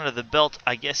grabbing out of the belt,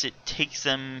 I guess it takes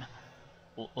them,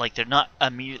 like, they're not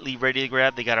immediately ready to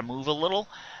grab, they gotta move a little,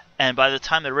 and by the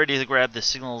time they're ready to grab, the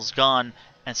signal's gone,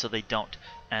 and so they don't.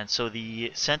 And so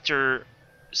the center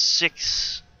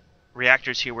 6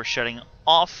 reactors here were shutting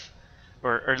off,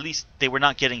 or at least they were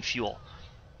not getting fuel.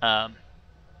 And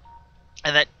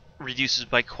that reduces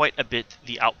by quite a bit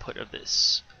the output of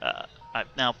this.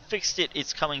 I've now fixed it,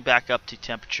 it's coming back up to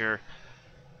temperature.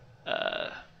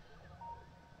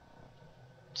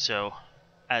 So,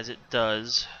 as it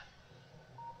does,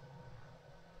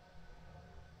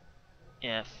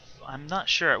 if I'm not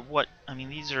sure at what, I mean,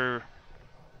 these are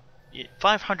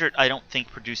 500. I don't think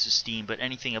produces steam, but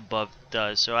anything above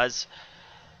does. So as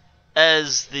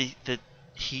the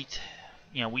heat,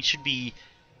 we should be.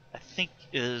 I think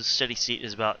the steady state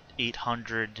is about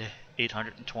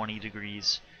 820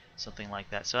 degrees, something like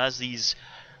that. So as these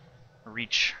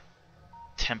reach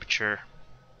temperature,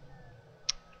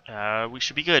 we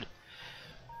should be good.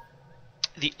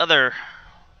 The other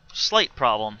slight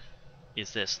problem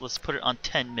is this. Let's put it on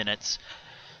 10 minutes.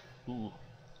 Ooh.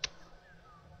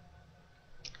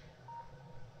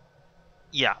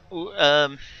 Yeah,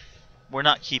 we're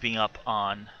not keeping up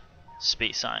on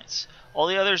space science. All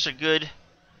the others are good.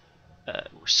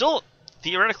 We're still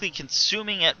theoretically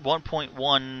consuming at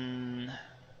 1.1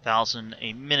 thousand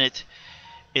a minute.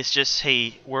 It's just,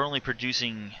 hey, we're only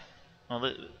producing,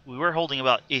 well, we were holding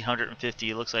about 850.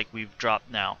 It looks like we've dropped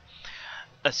now.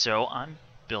 So I'm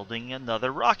building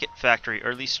another rocket factory,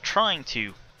 or at least trying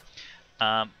to.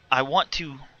 I want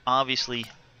to, obviously,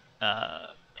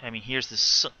 here's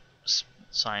this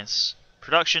science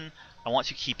production. I want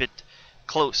to keep it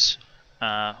close.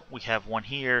 We have one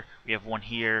here, we have one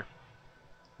here,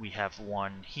 we have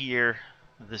one here.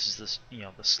 This is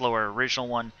the slower original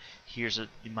one. Here's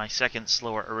my second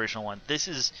slower original one. This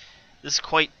is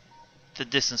quite the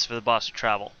distance for the boss to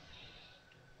travel.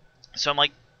 So I'm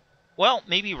like, well,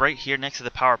 maybe right here next to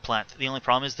the power plant. The only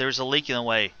problem is there's a lake in the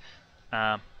way.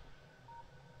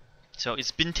 So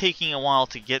it's been taking a while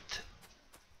to get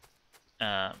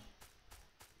the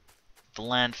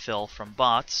landfill from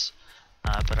bots,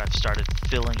 but I've started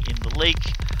filling in the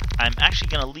lake. I'm actually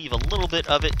going to leave a little bit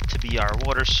of it to be our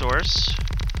water source,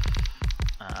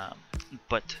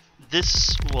 but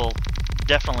this will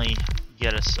definitely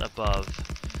get us above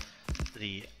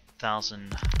the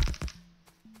 1,000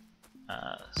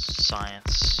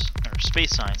 science, or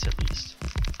space science at least.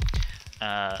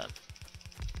 I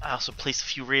also placed a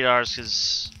few radars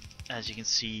because, as you can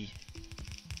see,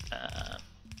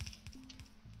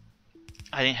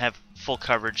 I didn't have full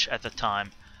coverage at the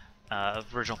time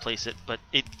of original place it, but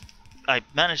I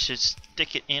managed to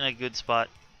stick it in a good spot.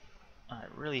 I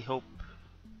really hope.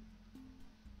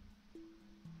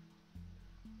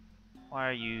 Why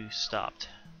are you stopped?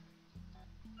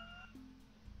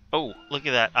 Oh, look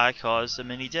at that. I caused a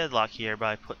mini deadlock here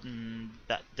by putting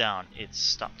that down. It's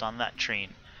stopped on that train.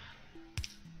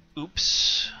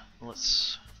 Oops.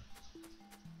 Let's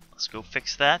go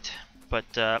fix that.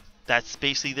 But that's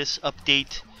basically this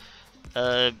update.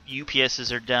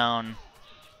 UPSs are down.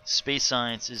 Space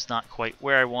science is not quite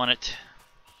where I want it.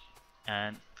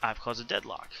 And I've caused a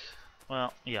deadlock.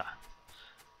 Well, yeah.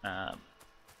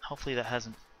 Hopefully that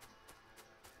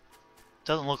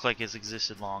doesn't look like it's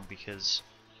existed long, because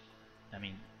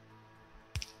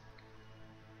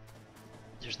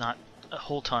there's not a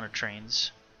whole ton of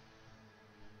trains.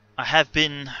 I have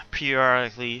been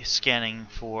periodically scanning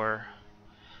for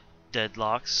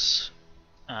deadlocks.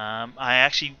 I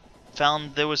actually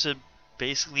found there was a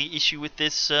basically issue with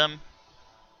this.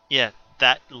 Yeah,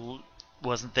 that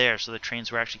wasn't there, so the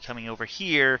trains were actually coming over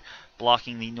here,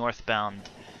 blocking the northbound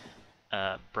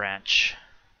branch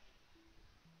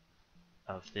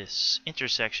of this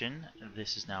intersection.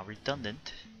 This is now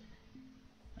redundant.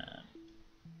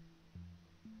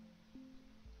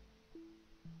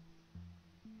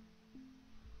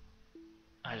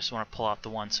 I just want to pull out the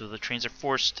one so the trains are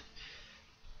forced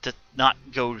to not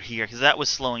go here, because that was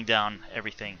slowing down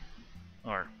everything.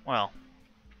 Or, well,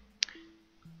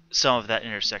 some of that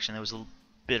intersection. There was a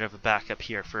bit of a backup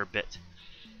here for a bit.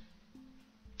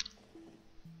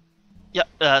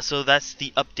 Yep, so that's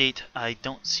the update. I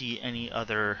don't see any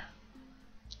other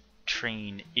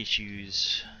train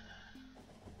issues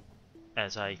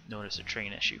as I notice a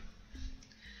train issue.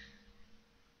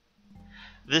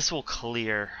 This will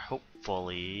clear,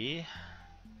 hopefully.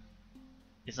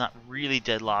 It's not really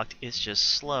deadlocked, it's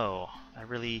just slow.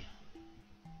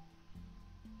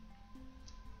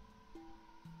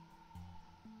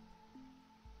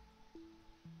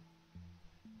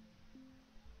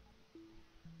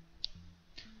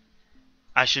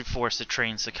 I should force the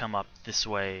trains to come up this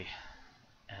way,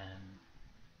 and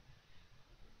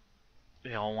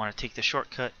they all want to take the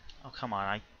shortcut. Oh, come on,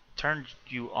 I turned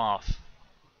you off.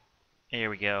 There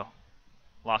we go.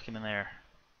 Lock him in there.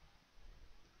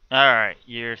 Alright,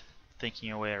 you're thinking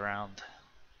your way around.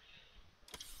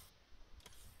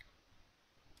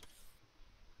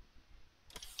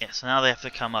 Yeah, so now they have to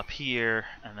come up here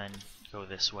and then go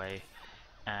this way.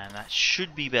 And that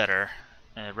should be better,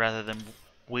 rather than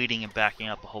waiting and backing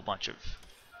up a whole bunch of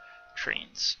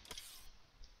trains.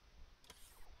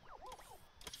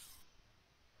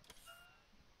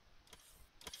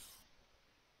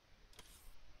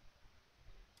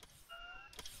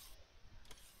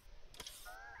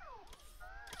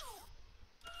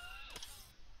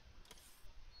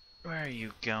 Where are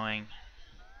you going?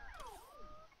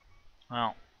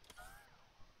 Well,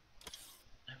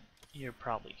 you're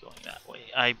probably going that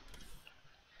way.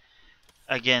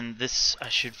 Again, this I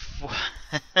should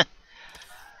I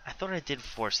thought I did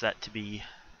force that to be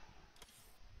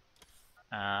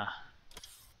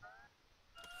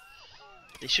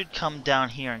they should come down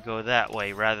here and go that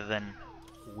way rather than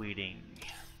waiting.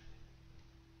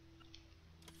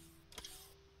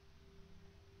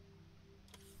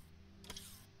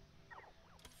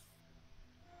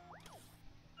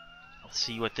 Let's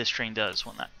see what this train does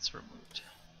when that's removed.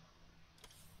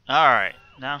 Alright,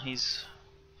 now he's...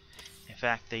 In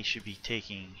fact, they should be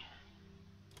taking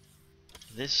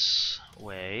this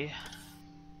way.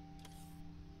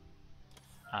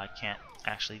 I can't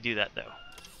actually do that though.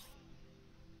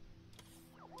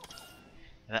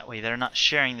 That way they're not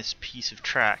sharing this piece of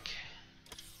track.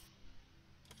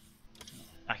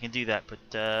 I can do that,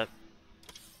 but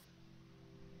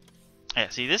yeah,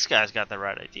 see, this guy's got the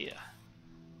right idea.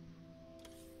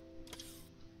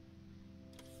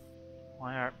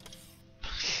 Why are...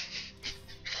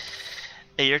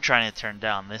 Hey, you're trying to turn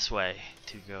down this way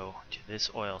to go to this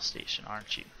oil station,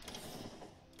 aren't you?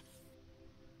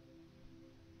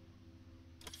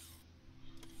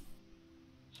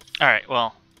 Alright,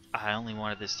 well, I only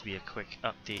wanted this to be a quick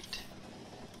update.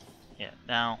 Yeah,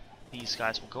 now these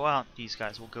guys will go out, these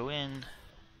guys will go in.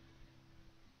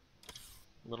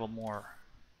 A little more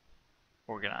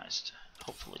organized,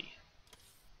 hopefully.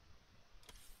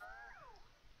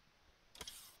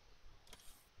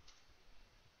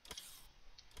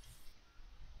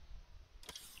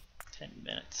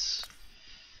 Minutes.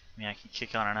 I mean, I can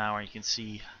kick on an hour. You can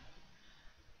see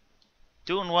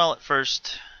doing well at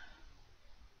first,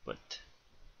 but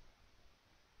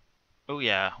oh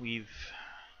yeah,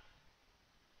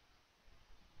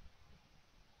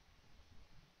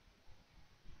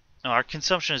 our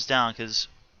consumption is down because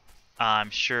I'm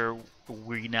sure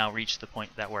we now reach the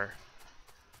point that we're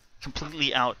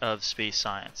completely out of space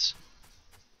science.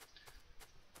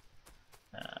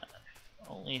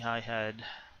 Only I had...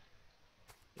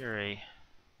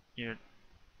 You're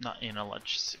not in a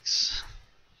logistics.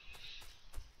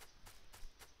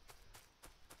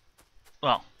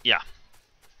 Well, yeah.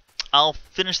 I'll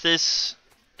finish this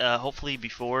hopefully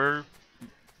before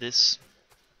this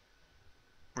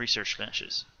research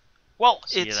finishes. Well,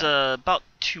 it's about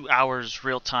 2 hours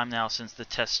real time now since the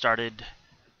test started.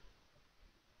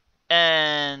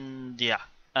 And yeah,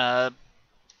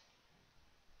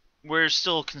 we're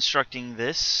still constructing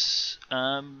this.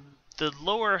 The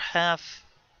lower half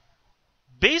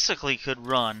basically could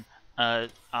run.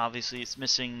 Obviously, it's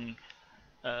missing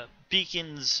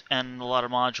beacons and a lot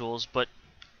of modules, but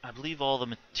I believe all the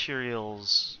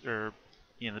materials, or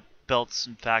the belts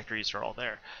and factories are all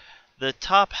there. The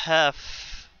top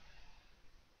half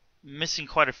missing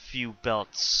quite a few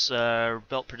belts.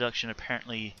 Belt production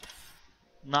apparently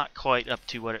not quite up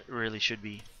to what it really should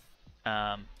be.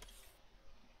 But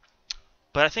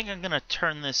I think I'm gonna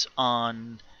turn this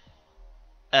on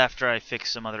after I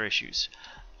fix some other issues.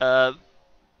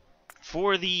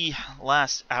 For the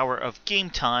last hour of game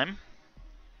time,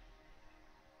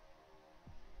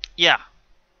 yeah,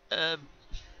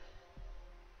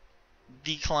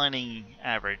 declining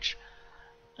average.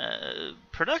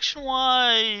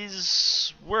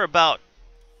 Production-wise, we're about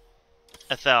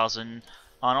 1,000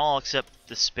 on all except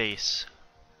the space.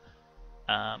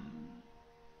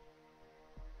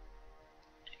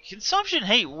 consumption,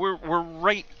 hey, we're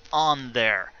right on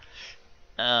there.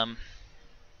 Problem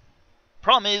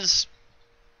is,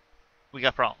 we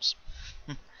got problems.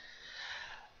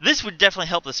 This would definitely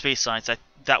help the space science.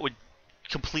 That would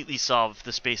completely solve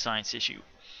the space science issue.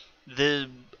 The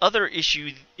other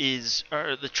issue is,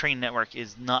 the train network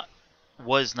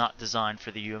was not designed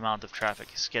for the amount of traffic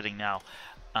it's getting now.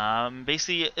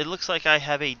 Basically, it looks like I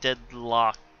have a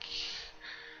deadlock.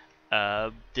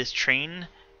 This train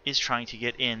is trying to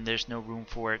get in. There's no room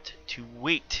for it to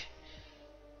wait.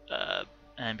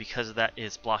 And because of that,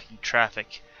 it's blocking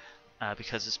traffic.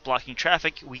 Because it's blocking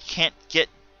traffic, we can't get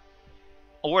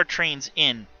our trains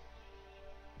in.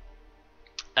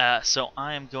 So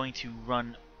I am going to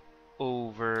run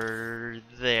over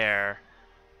there.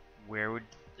 Where would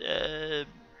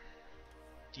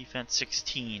defense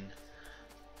 16?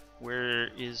 Where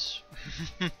is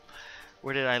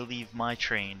where did I leave my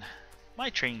train?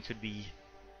 My train could be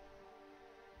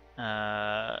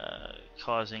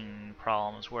causing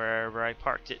problems wherever I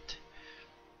parked it.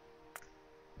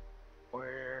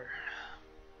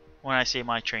 When I say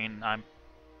my train, I'm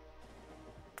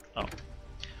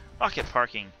rocket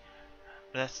parking.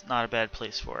 That's not a bad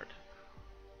place for it.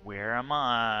 Where am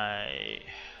I?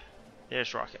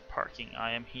 There's rocket parking.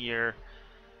 I am here.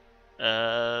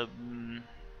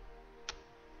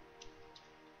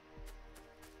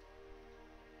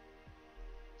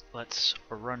 Let's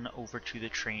run over to the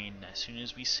train as soon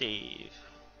as we save.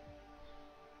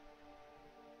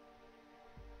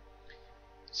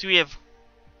 So we have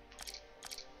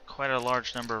quite a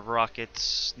large number of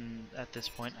rockets at this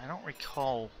point. I don't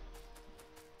recall.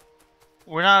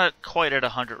 We're not quite at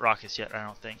 100 rockets yet, I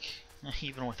don't think.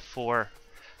 Even with 4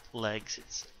 legs,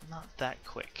 it's not that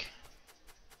quick.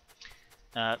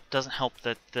 Doesn't help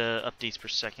that the updates per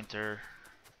second are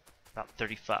about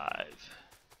 35.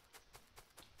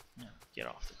 Get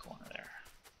off the corner there.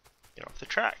 Get off the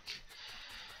track.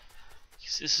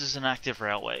 This is an active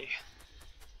railway.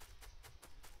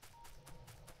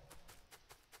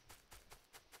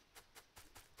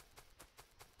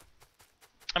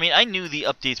 I mean, I knew the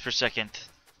updates per second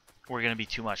were going to be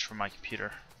too much for my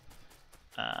computer.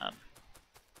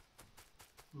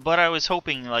 But I was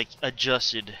hoping, like,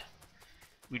 adjusted,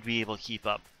 we'd be able to keep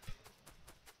up.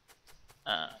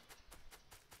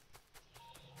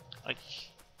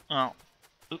 Well,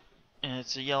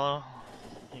 it's a yellow.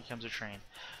 Here comes a train.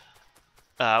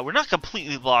 We're not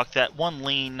completely blocked. That one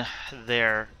lane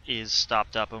there is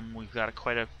stopped up, and we've got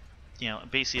quite a,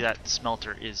 basically that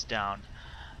smelter is down.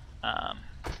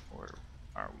 Where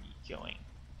are we going?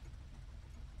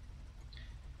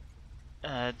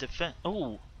 Defense.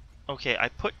 Oh, okay. I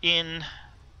put in.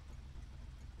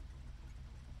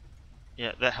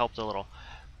 Yeah, that helped a little.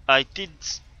 I did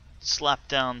slap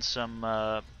down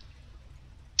some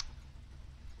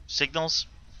signals,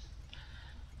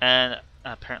 and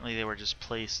apparently they were just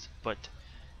placed. But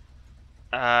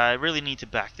I really need to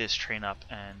back this train up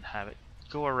and have it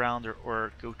go around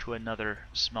or go to another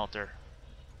smelter.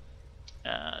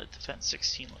 Defense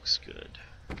 16 looks good.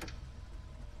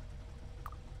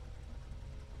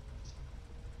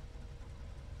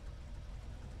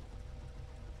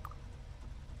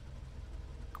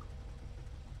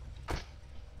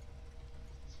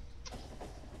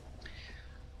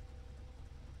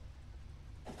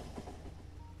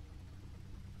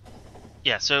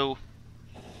 Yeah, so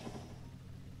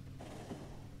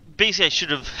basically I should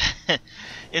have,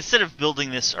 instead of building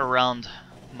this around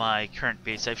my current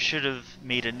base, I should have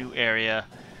made a new area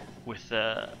with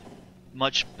a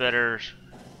much better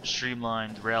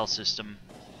streamlined rail system.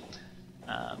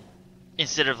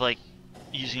 Instead of like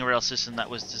using a rail system that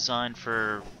was designed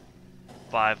for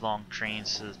 5 long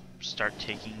trains to start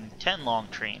taking 10 long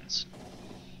trains,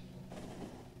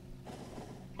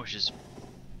 which is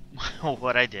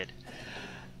what I did.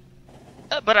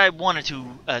 But I wanted to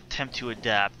attempt to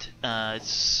adapt. I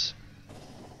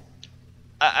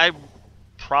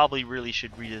probably really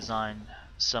should redesign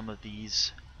some of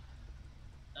these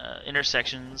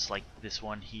intersections, like this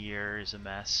one here is a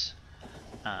mess.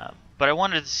 But I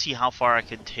wanted to see how far I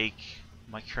could take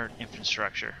my current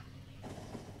infrastructure.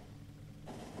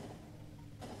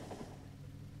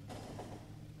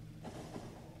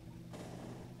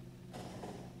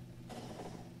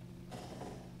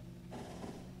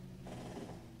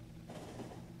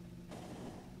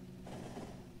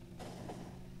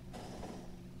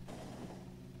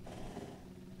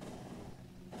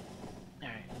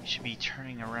 We should be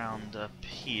turning around up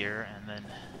here and then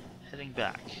heading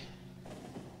back.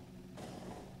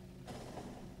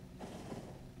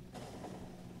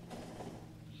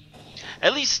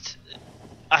 At least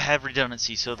I have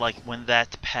redundancy, so like when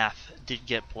that path did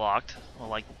get blocked, well,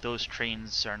 like those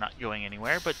trains are not going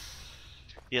anywhere, but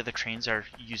the other trains are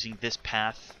using this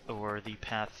path or the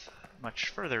path much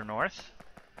further north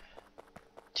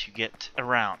to get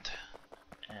around.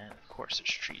 And of course there's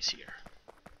trees here.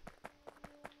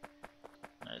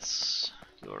 Let's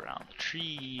go around the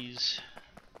trees.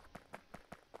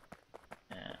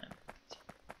 And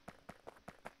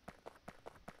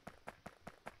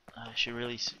I should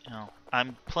really see,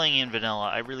 I'm playing in vanilla.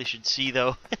 I really should see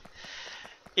though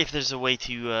if there's a way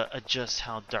to adjust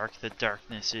how dark the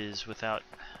darkness is without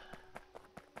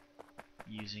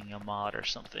using a mod or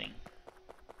something.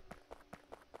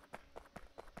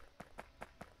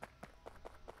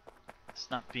 It's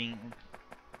not being...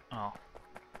 oh.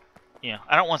 Yeah,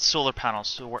 I don't want solar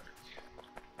panels to work.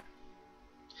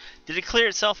 Did it clear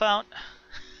itself out?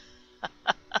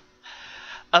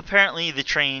 Apparently the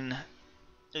train,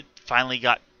 it finally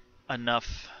got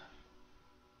enough.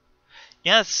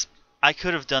 Yes, I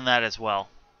could have done that as well.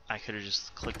 I could have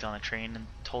just clicked on the train and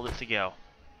told it to go.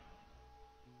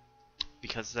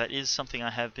 Because that is something I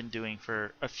have been doing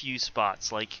for a few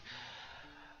spots. Like,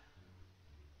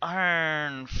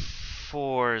 Iron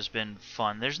 4 has been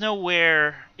fun. There's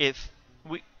nowhere if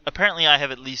we... apparently I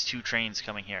have at least 2 trains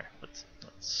coming here. Let's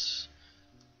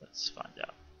find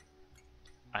out.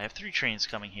 I have 3 trains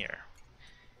coming here.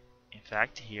 In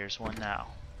fact, here's one now.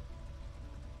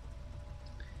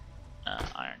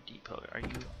 Iron Depot. Are you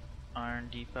Iron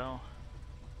Depot?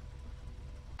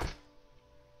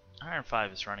 Iron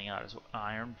 5 is running out as well.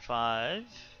 Iron 5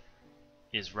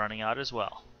 is running out as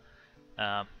well.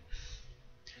 The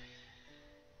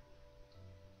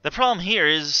problem here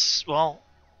is, well,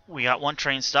 we got 1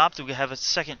 train stopped. We have a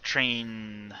 2nd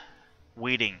train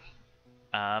waiting.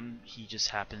 He just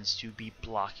happens to be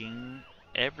blocking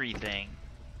everything.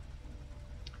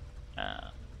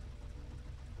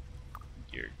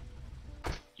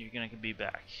 You're gonna be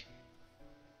back,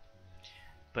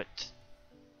 but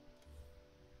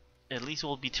at least it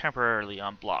will be temporarily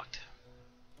unblocked.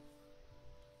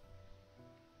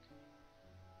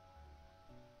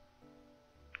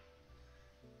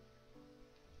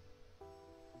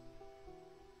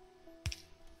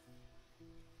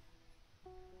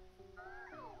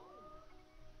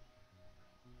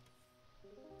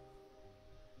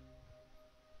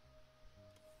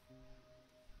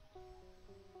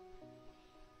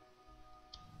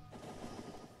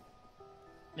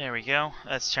 There we go.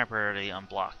 That's temporarily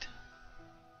unblocked.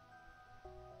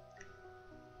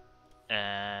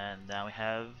 And now we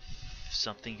have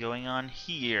something going on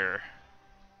here.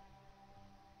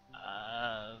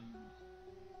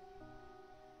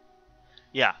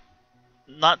 Yeah,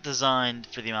 not designed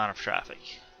for the amount of traffic.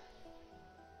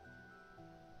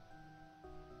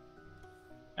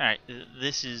 Alright,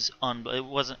 this is it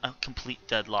wasn't a complete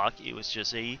deadlock, it was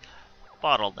just a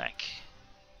bottleneck.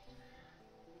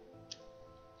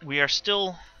 We are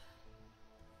still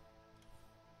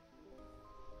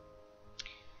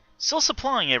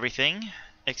supplying everything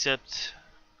except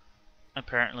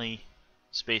apparently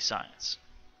space science.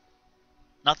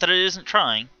 Not that it isn't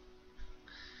trying.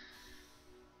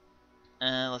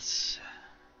 Yeah.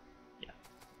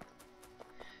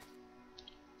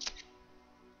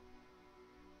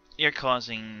 You're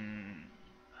causing...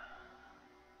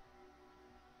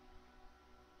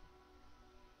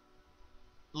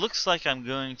 looks like I'm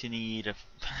going to need a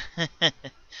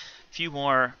few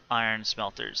more iron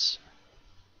smelters.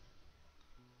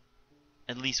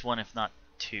 At least 1, if not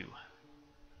 2.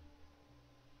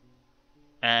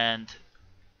 And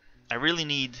I really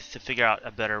need to figure out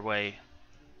a better way.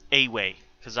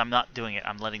 Because I'm not doing it.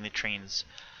 I'm letting the trains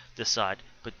decide.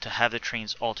 But to have the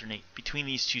trains alternate between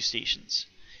these 2 stations.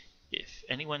 If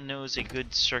anyone knows a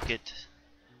good circuit...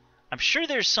 I'm sure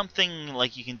there's something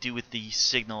like you can do with the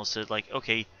signals that, like,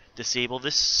 okay, disable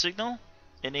this signal,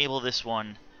 enable this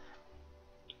one,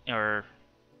 or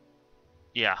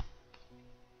yeah.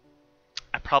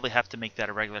 I probably have to make that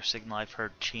a regular signal. I've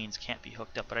heard chains can't be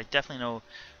hooked up, but I definitely know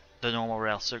the normal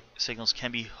rail signals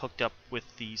can be hooked up with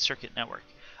the circuit network.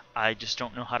 I just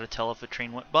don't know how to tell if a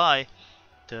train went by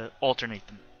to alternate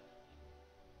them.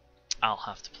 I'll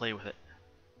have to play with it.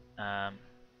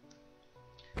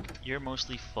 You're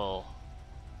mostly full.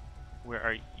 Where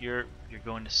are you? You're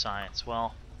going to science.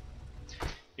 Well,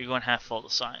 you're going half full to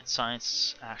science.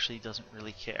 Science actually doesn't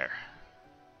really care.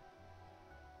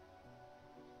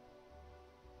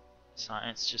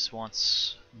 Science just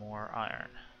wants more iron.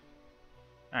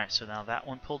 Alright, so now that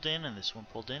one pulled in, and this one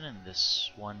pulled in, and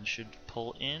this one should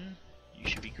pull in. You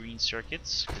should be green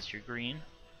circuits, because you're green.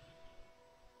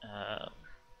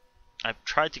 I've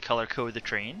tried to color code the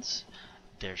trains.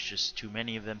 there's just too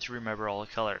many of them to remember all the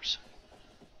colors.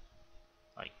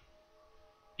 Like,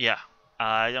 yeah,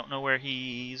 I don't know where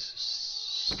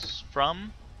he's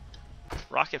from.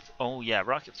 Rocket, oh yeah,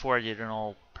 Rocket 4 I did in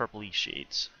all purpley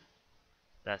shades.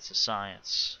 That's a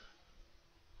science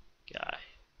guy.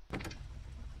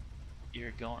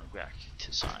 You're going back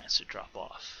to science to drop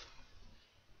off.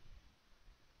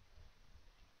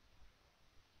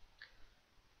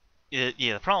 Yeah,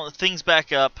 the problem, things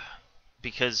back up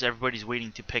because everybody's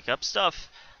waiting to pick up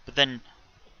stuff, but then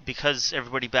because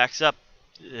everybody backs up,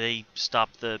 they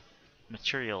stop the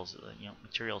materials,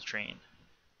 materials train,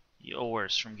 the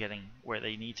ores from getting where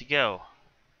they need to go.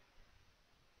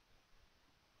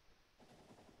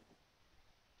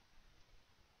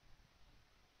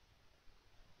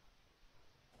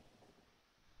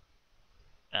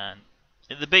 And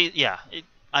the base, yeah,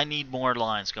 I need more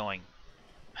lines going.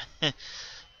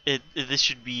 This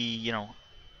should be,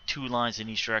 2 lines in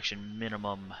each direction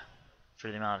minimum for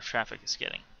the amount of traffic it's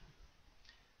getting.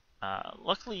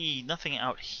 Luckily, nothing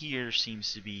out here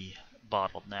seems to be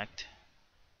bottlenecked.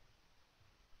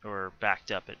 Or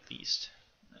backed up, at least.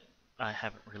 I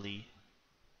haven't really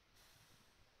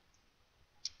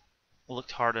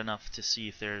looked hard enough to see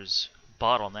if there's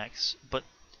bottlenecks, but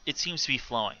it seems to be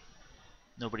flowing.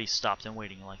 Nobody's stopped and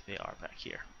waiting like they are back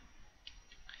here.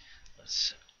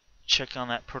 Let's check on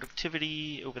that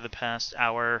productivity over the past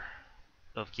hour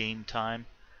of game time.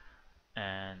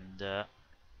 And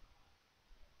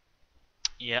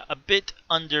yeah, a bit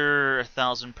under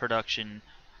 1,000 production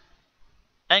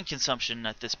and consumption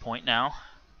at this point now.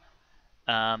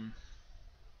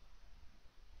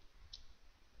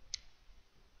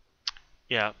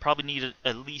 Yeah, probably need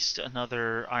at least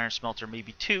another iron smelter,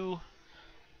 maybe 2.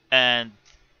 And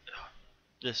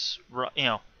this, a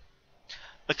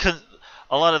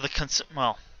lot of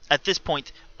the at this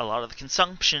point, a lot of the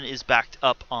consumption is backed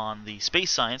up on the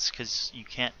space science because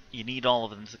you need all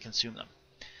of them to consume them.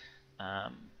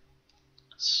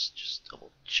 Let's just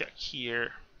double check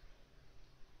here.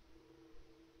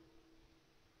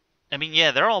 I mean,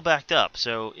 yeah, they're all backed up,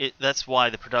 so that's why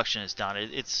the production is done.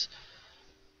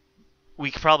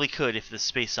 We probably could, if the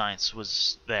space science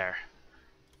was there,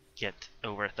 get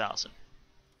over 1,000.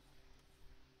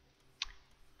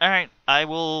 Alright, I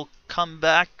will come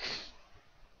back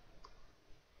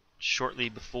shortly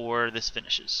before this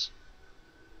finishes.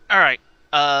 Alright,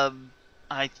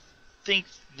 I think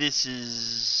this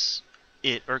is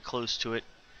it, or close to it.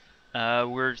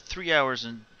 We're 3 hours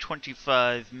and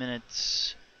 25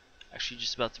 minutes, actually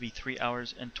just about to be 3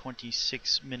 hours and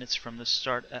 26 minutes from the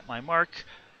start at my mark.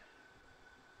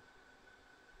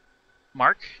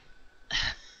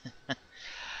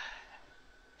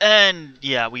 And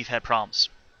yeah, we've had problems.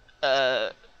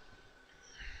 Iron.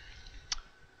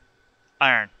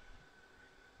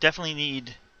 Definitely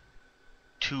need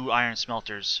 2 iron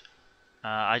smelters.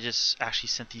 I just actually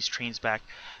sent these trains back.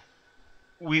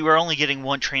 We were only getting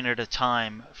 1 train at a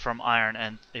time from iron,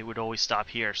 and it would always stop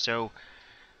here. So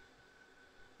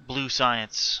blue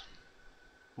science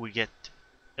would get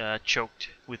choked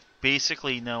with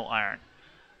basically no iron.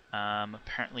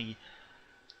 Apparently,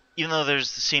 even though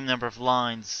there's the same number of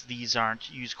lines, these aren't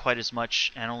used quite as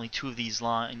much, and only 2 of these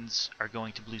lines are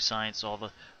going to blue science. All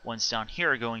the ones down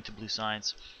here are going to blue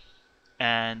science.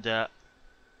 And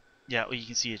yeah, well, you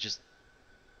can see it just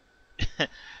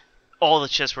all the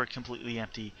chests were completely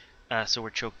empty, so we're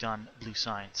choked on blue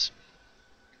science.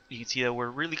 You can see that we're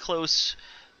really close.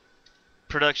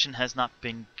 Production has not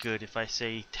been good. If I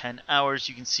say 10 hours,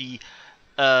 you can see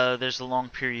there's a long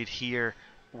period here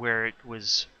where it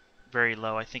was very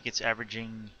low. I think it's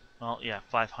averaging, well, yeah,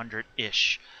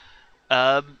 500-ish.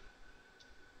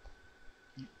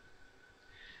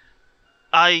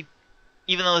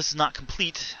 Even though this is not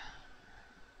complete,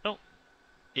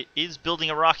 it is building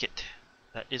a rocket.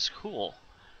 That is cool.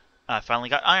 I finally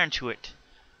got iron to it.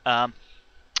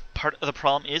 Part of the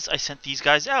problem is I sent these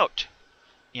guys out.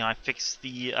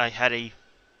 I had a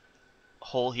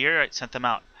hole here, I sent them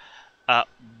out.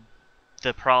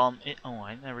 The problem,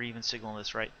 I never even signaled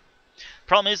this right.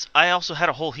 Problem is, I also had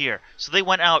a hole here. So they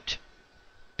went out,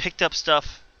 picked up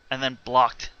stuff, and then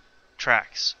blocked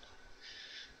tracks.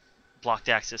 Blocked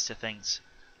access to things.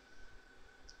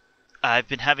 I've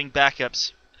been having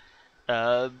backups.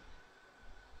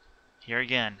 Here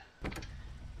again.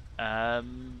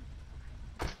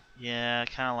 Yeah,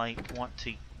 kind of like want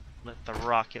to let the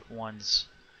rocket ones.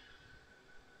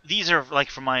 These are like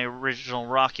from my original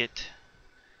rocket,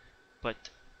 but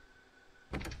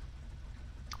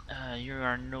you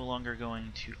are no longer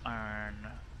going to iron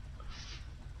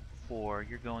 4.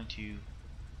 You're going to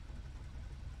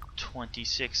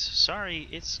 26. Sorry,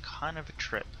 it's kind of a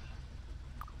trip.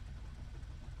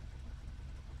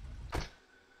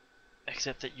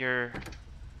 except that you're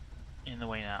in the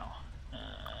way now.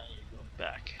 You're going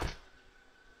back.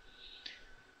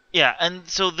 Yeah, and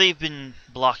so they've been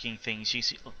blocking things. You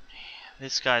see,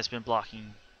 this guy's been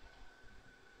blocking,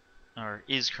 or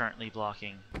is currently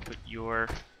blocking. Put you're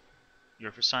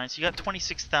for science. You got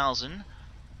 26,000.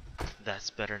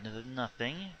 That's better than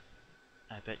nothing.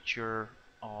 I bet you're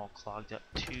all clogged up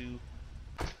too.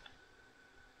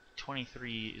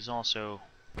 23 is also...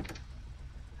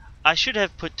 I should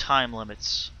have put time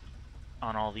limits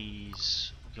on all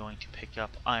these going to pick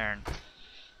up iron.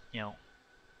 You know,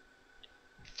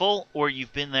 full, or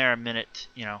you've been there a minute,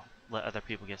 you know, let other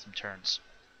people get some turns.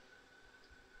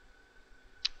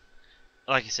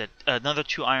 Like I said, another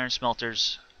 2 iron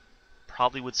smelters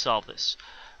probably would solve this.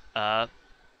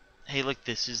 Hey, look,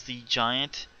 this is the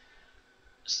giant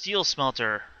steel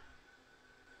smelter.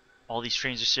 All these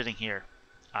trains are sitting here.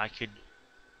 I could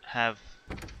have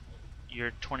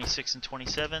your 26 and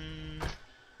 27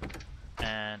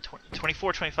 and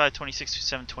 24, 25, 26,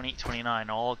 27, 28, 29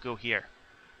 all go here.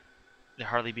 They're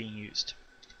hardly being used.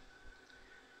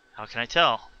 How can I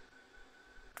tell?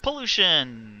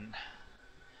 Pollution!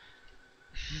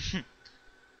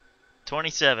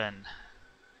 27,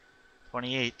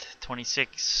 28,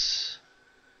 26.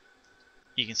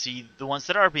 You can see the ones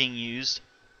that are being used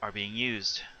are being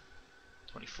used.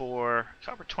 24,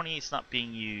 copper 28 is not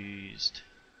being used.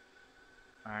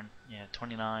 Iron, yeah,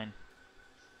 29.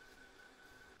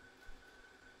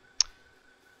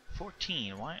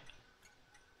 14, why?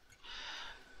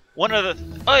 One other,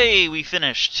 hey, we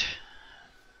finished.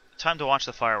 Time to watch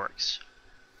the fireworks.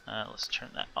 Let's turn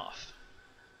that off.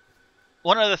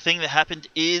 One other thing that happened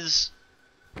is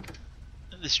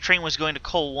this train was going to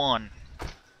Coal 1.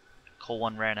 Coal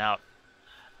 1 ran out.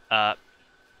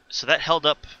 So that held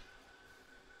up.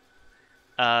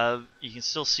 You can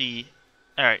still see.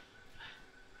 Alright.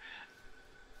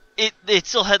 It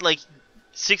still had like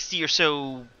 60 or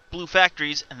so blue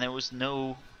factories, and there was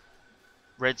no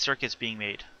red circuits being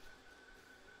made.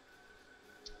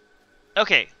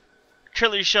 Okay.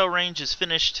 Artillery shell range is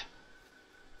finished.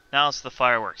 Now it's the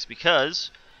fireworks, because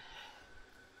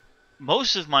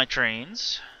most of my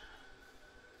trains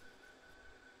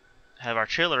have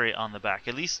artillery on the back,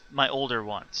 at least my older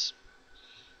ones.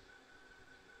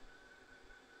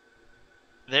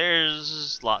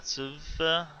 There's lots of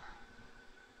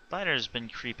fighters been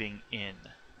creeping in.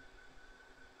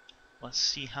 Let's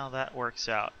see how that works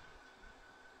out.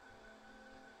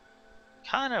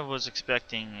 Kind of was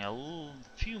expecting a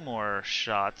few more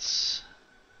shots.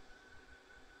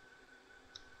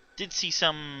 Did see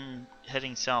some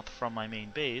heading south from my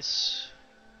main base.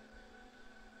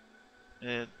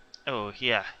 Oh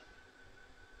yeah,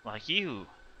 like you.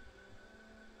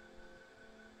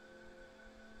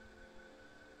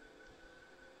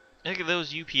 Look at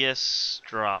those UPS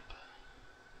drop.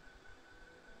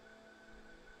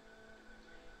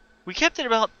 We kept it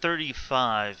about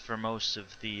 35 for most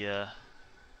of the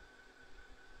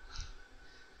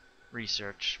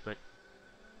research, but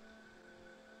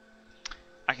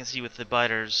I can see with the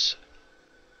biters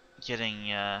getting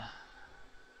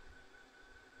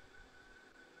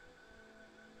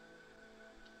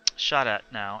shot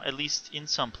at now, at least in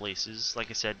some places. Like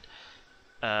I said,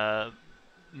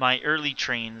 my early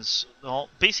trains,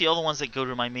 basically all the ones that go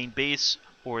to my main base,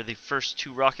 or the first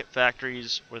 2 rocket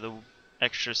factories, or the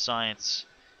extra science,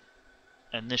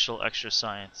 initial extra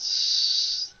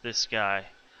science, this guy,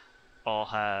 all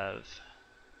have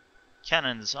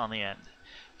cannons on the end.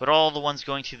 But all the ones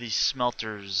going to these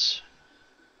smelters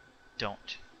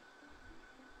don't.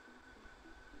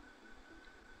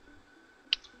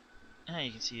 And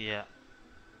you can see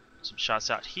some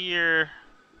shots out here.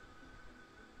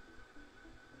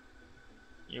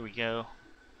 Here we go.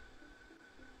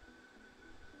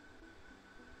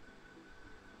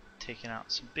 Taking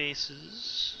out some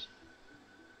bases.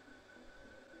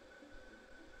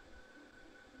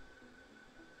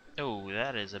 Oh,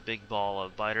 that is a big ball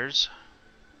of biters.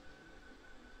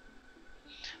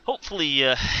 Hopefully,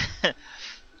 I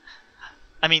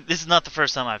mean, this is not the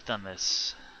first time I've done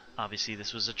this. Obviously,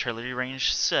 this was artillery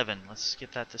range 7. Let's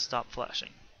get that to stop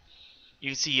flashing. You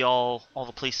can see all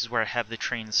the places where I have the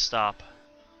trains stop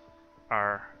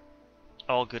are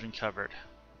all good and covered.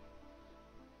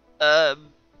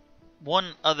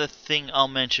 One other thing I'll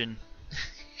mention.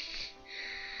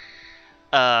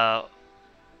 While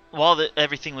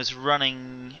everything was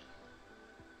running,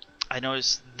 I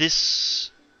noticed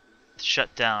this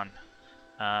shut down.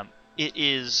 It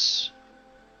is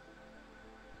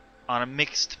on a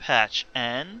mixed patch,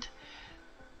 and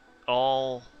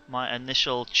all my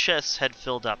initial chests had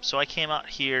filled up. So I came out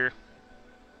here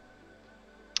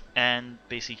and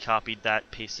basically copied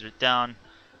that, pasted it down,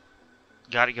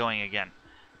 got it going again.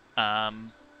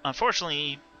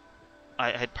 Unfortunately,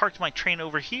 I had parked my train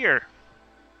over here.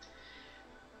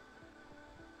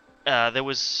 There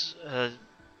was a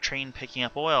train picking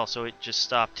up oil, so it just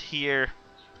stopped here.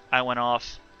 I went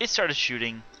off. It started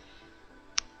shooting.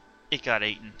 It got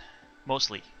eaten,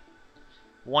 mostly.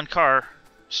 One car,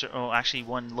 actually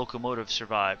one locomotive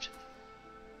survived.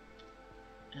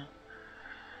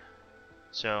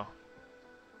 So,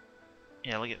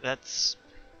 yeah, look at that's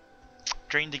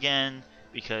drained again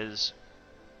because.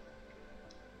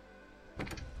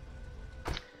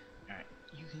 Alright,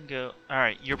 you can go.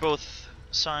 Alright, you're both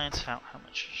science. How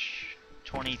much?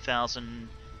 20,000.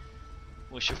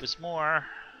 Wish it was more.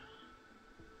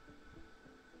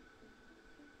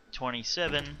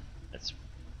 27. That's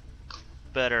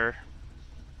better.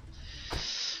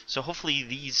 So hopefully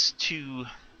these two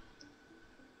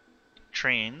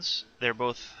trains, they're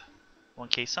both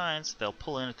 1K science, they'll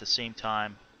pull in at the same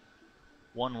time.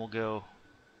 One will go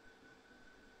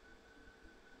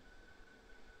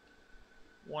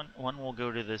one will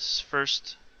go to this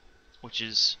first, which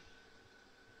is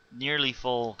nearly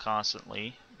full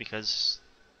constantly because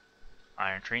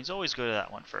iron trains always go to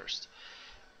that one first.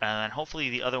 And then hopefully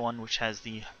the other one, which has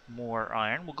the more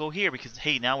iron, will go here because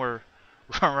hey, now we're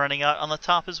running out on the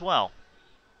top as well.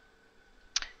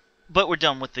 But we're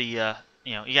done with the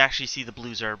you actually see the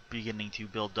blues are beginning to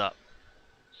build up.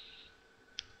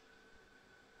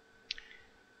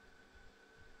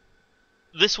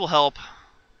 This will help.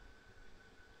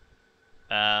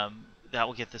 That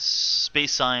will get the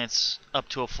space science up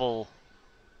to a full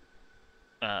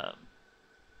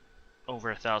over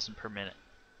 1,000 per minute.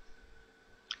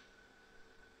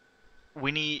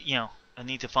 We need, I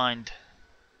need to find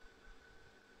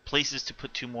places to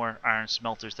put 2 more iron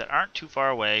smelters that aren't too far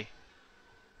away.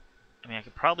 I mean, I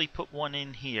could probably put one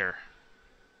in here.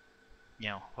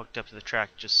 Hooked up to the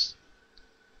track, just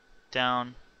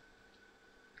down.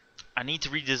 I need to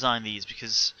redesign these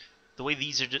because the way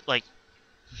these are just like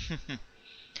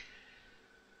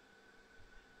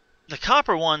the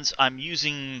copper ones, I'm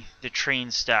using the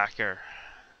train stacker,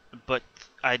 but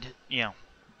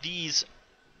these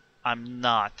I'm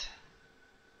not.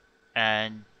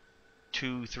 And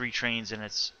 2-3 trains and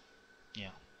it's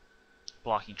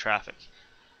blocking traffic.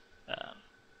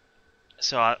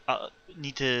 So I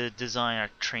need to design a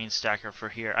train stacker for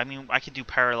here. I mean, I could do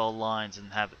parallel lines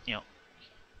and have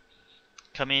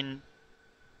come in,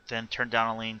 then turn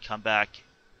down a lane, come back.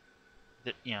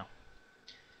 Do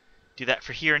that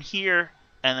for here and here,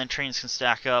 and then trains can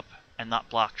stack up and not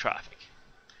block traffic.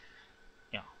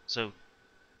 So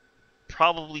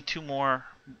probably 2 more.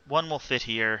 One will fit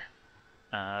here.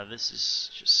 This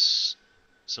is just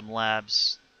some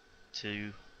labs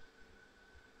to.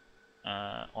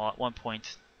 Well, at one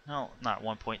point, no, not at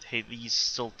one point. Hey, these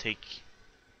still take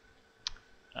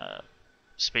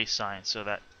space science, so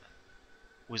that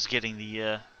was getting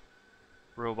the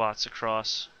robots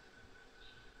across.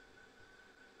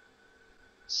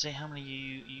 Say how many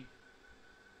you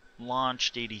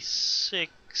launched?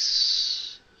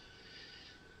 86.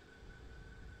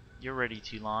 You're ready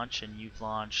to launch, and you've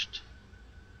launched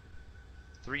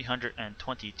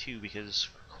 322 because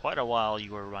for quite a while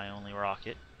you were my only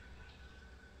rocket.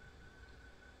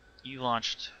 You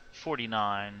launched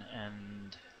 49,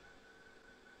 and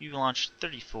you launched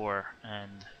 34,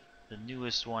 and the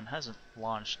newest one hasn't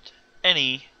launched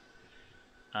any,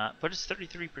 but it's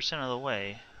 33% of the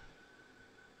way.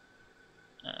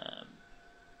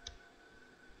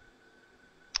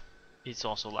 It's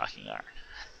also lacking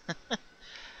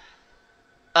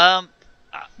iron.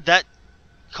 That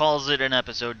calls it an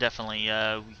episode, definitely.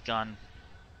 We've gone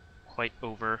quite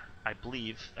over, I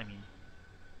believe. I mean,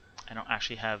 I don't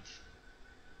actually have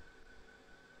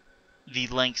the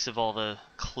lengths of all the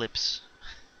clips,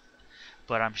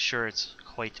 but I'm sure it's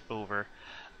quite over.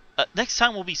 Next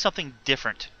time will be something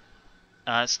different.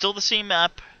 Still the same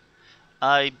map.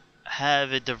 I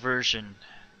have a diversion.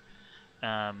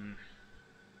 Haven't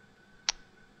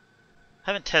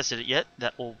tested it yet.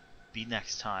 That will be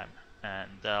next time,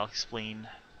 and I'll explain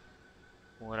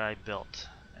what I built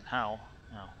and how.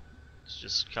 No, it's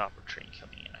just copper train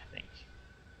coming in, I think.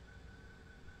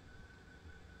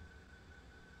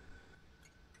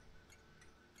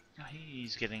 Oh,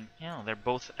 he's getting. They're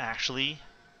both actually.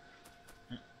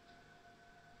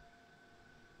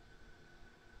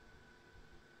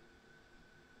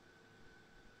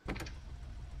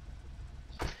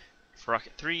 For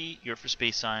Rocket 3, you're for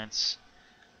Space Science.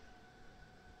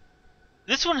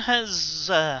 This one has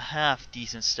a half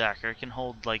decent stacker. It can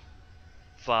hold like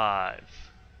 5.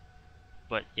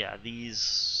 But yeah,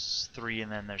 these 3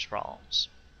 and then there's problems.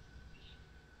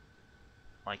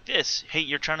 like this. Hey,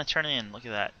 you're trying to turn in. Look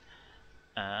at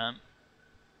that.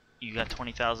 You got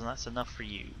 20,000. That's enough for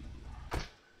you.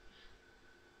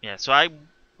 Yeah, so I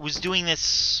was doing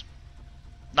this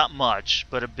not much,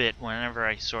 but a bit whenever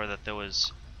I saw that there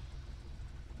was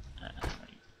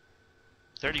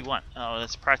 31. Oh,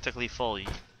 that's practically full.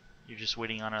 You're just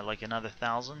waiting on like another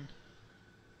 1,000.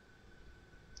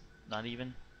 Not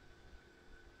even.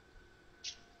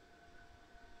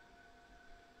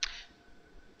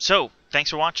 So, thanks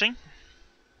for watching.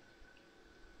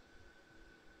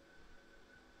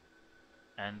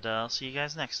 And I'll see you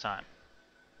guys next time.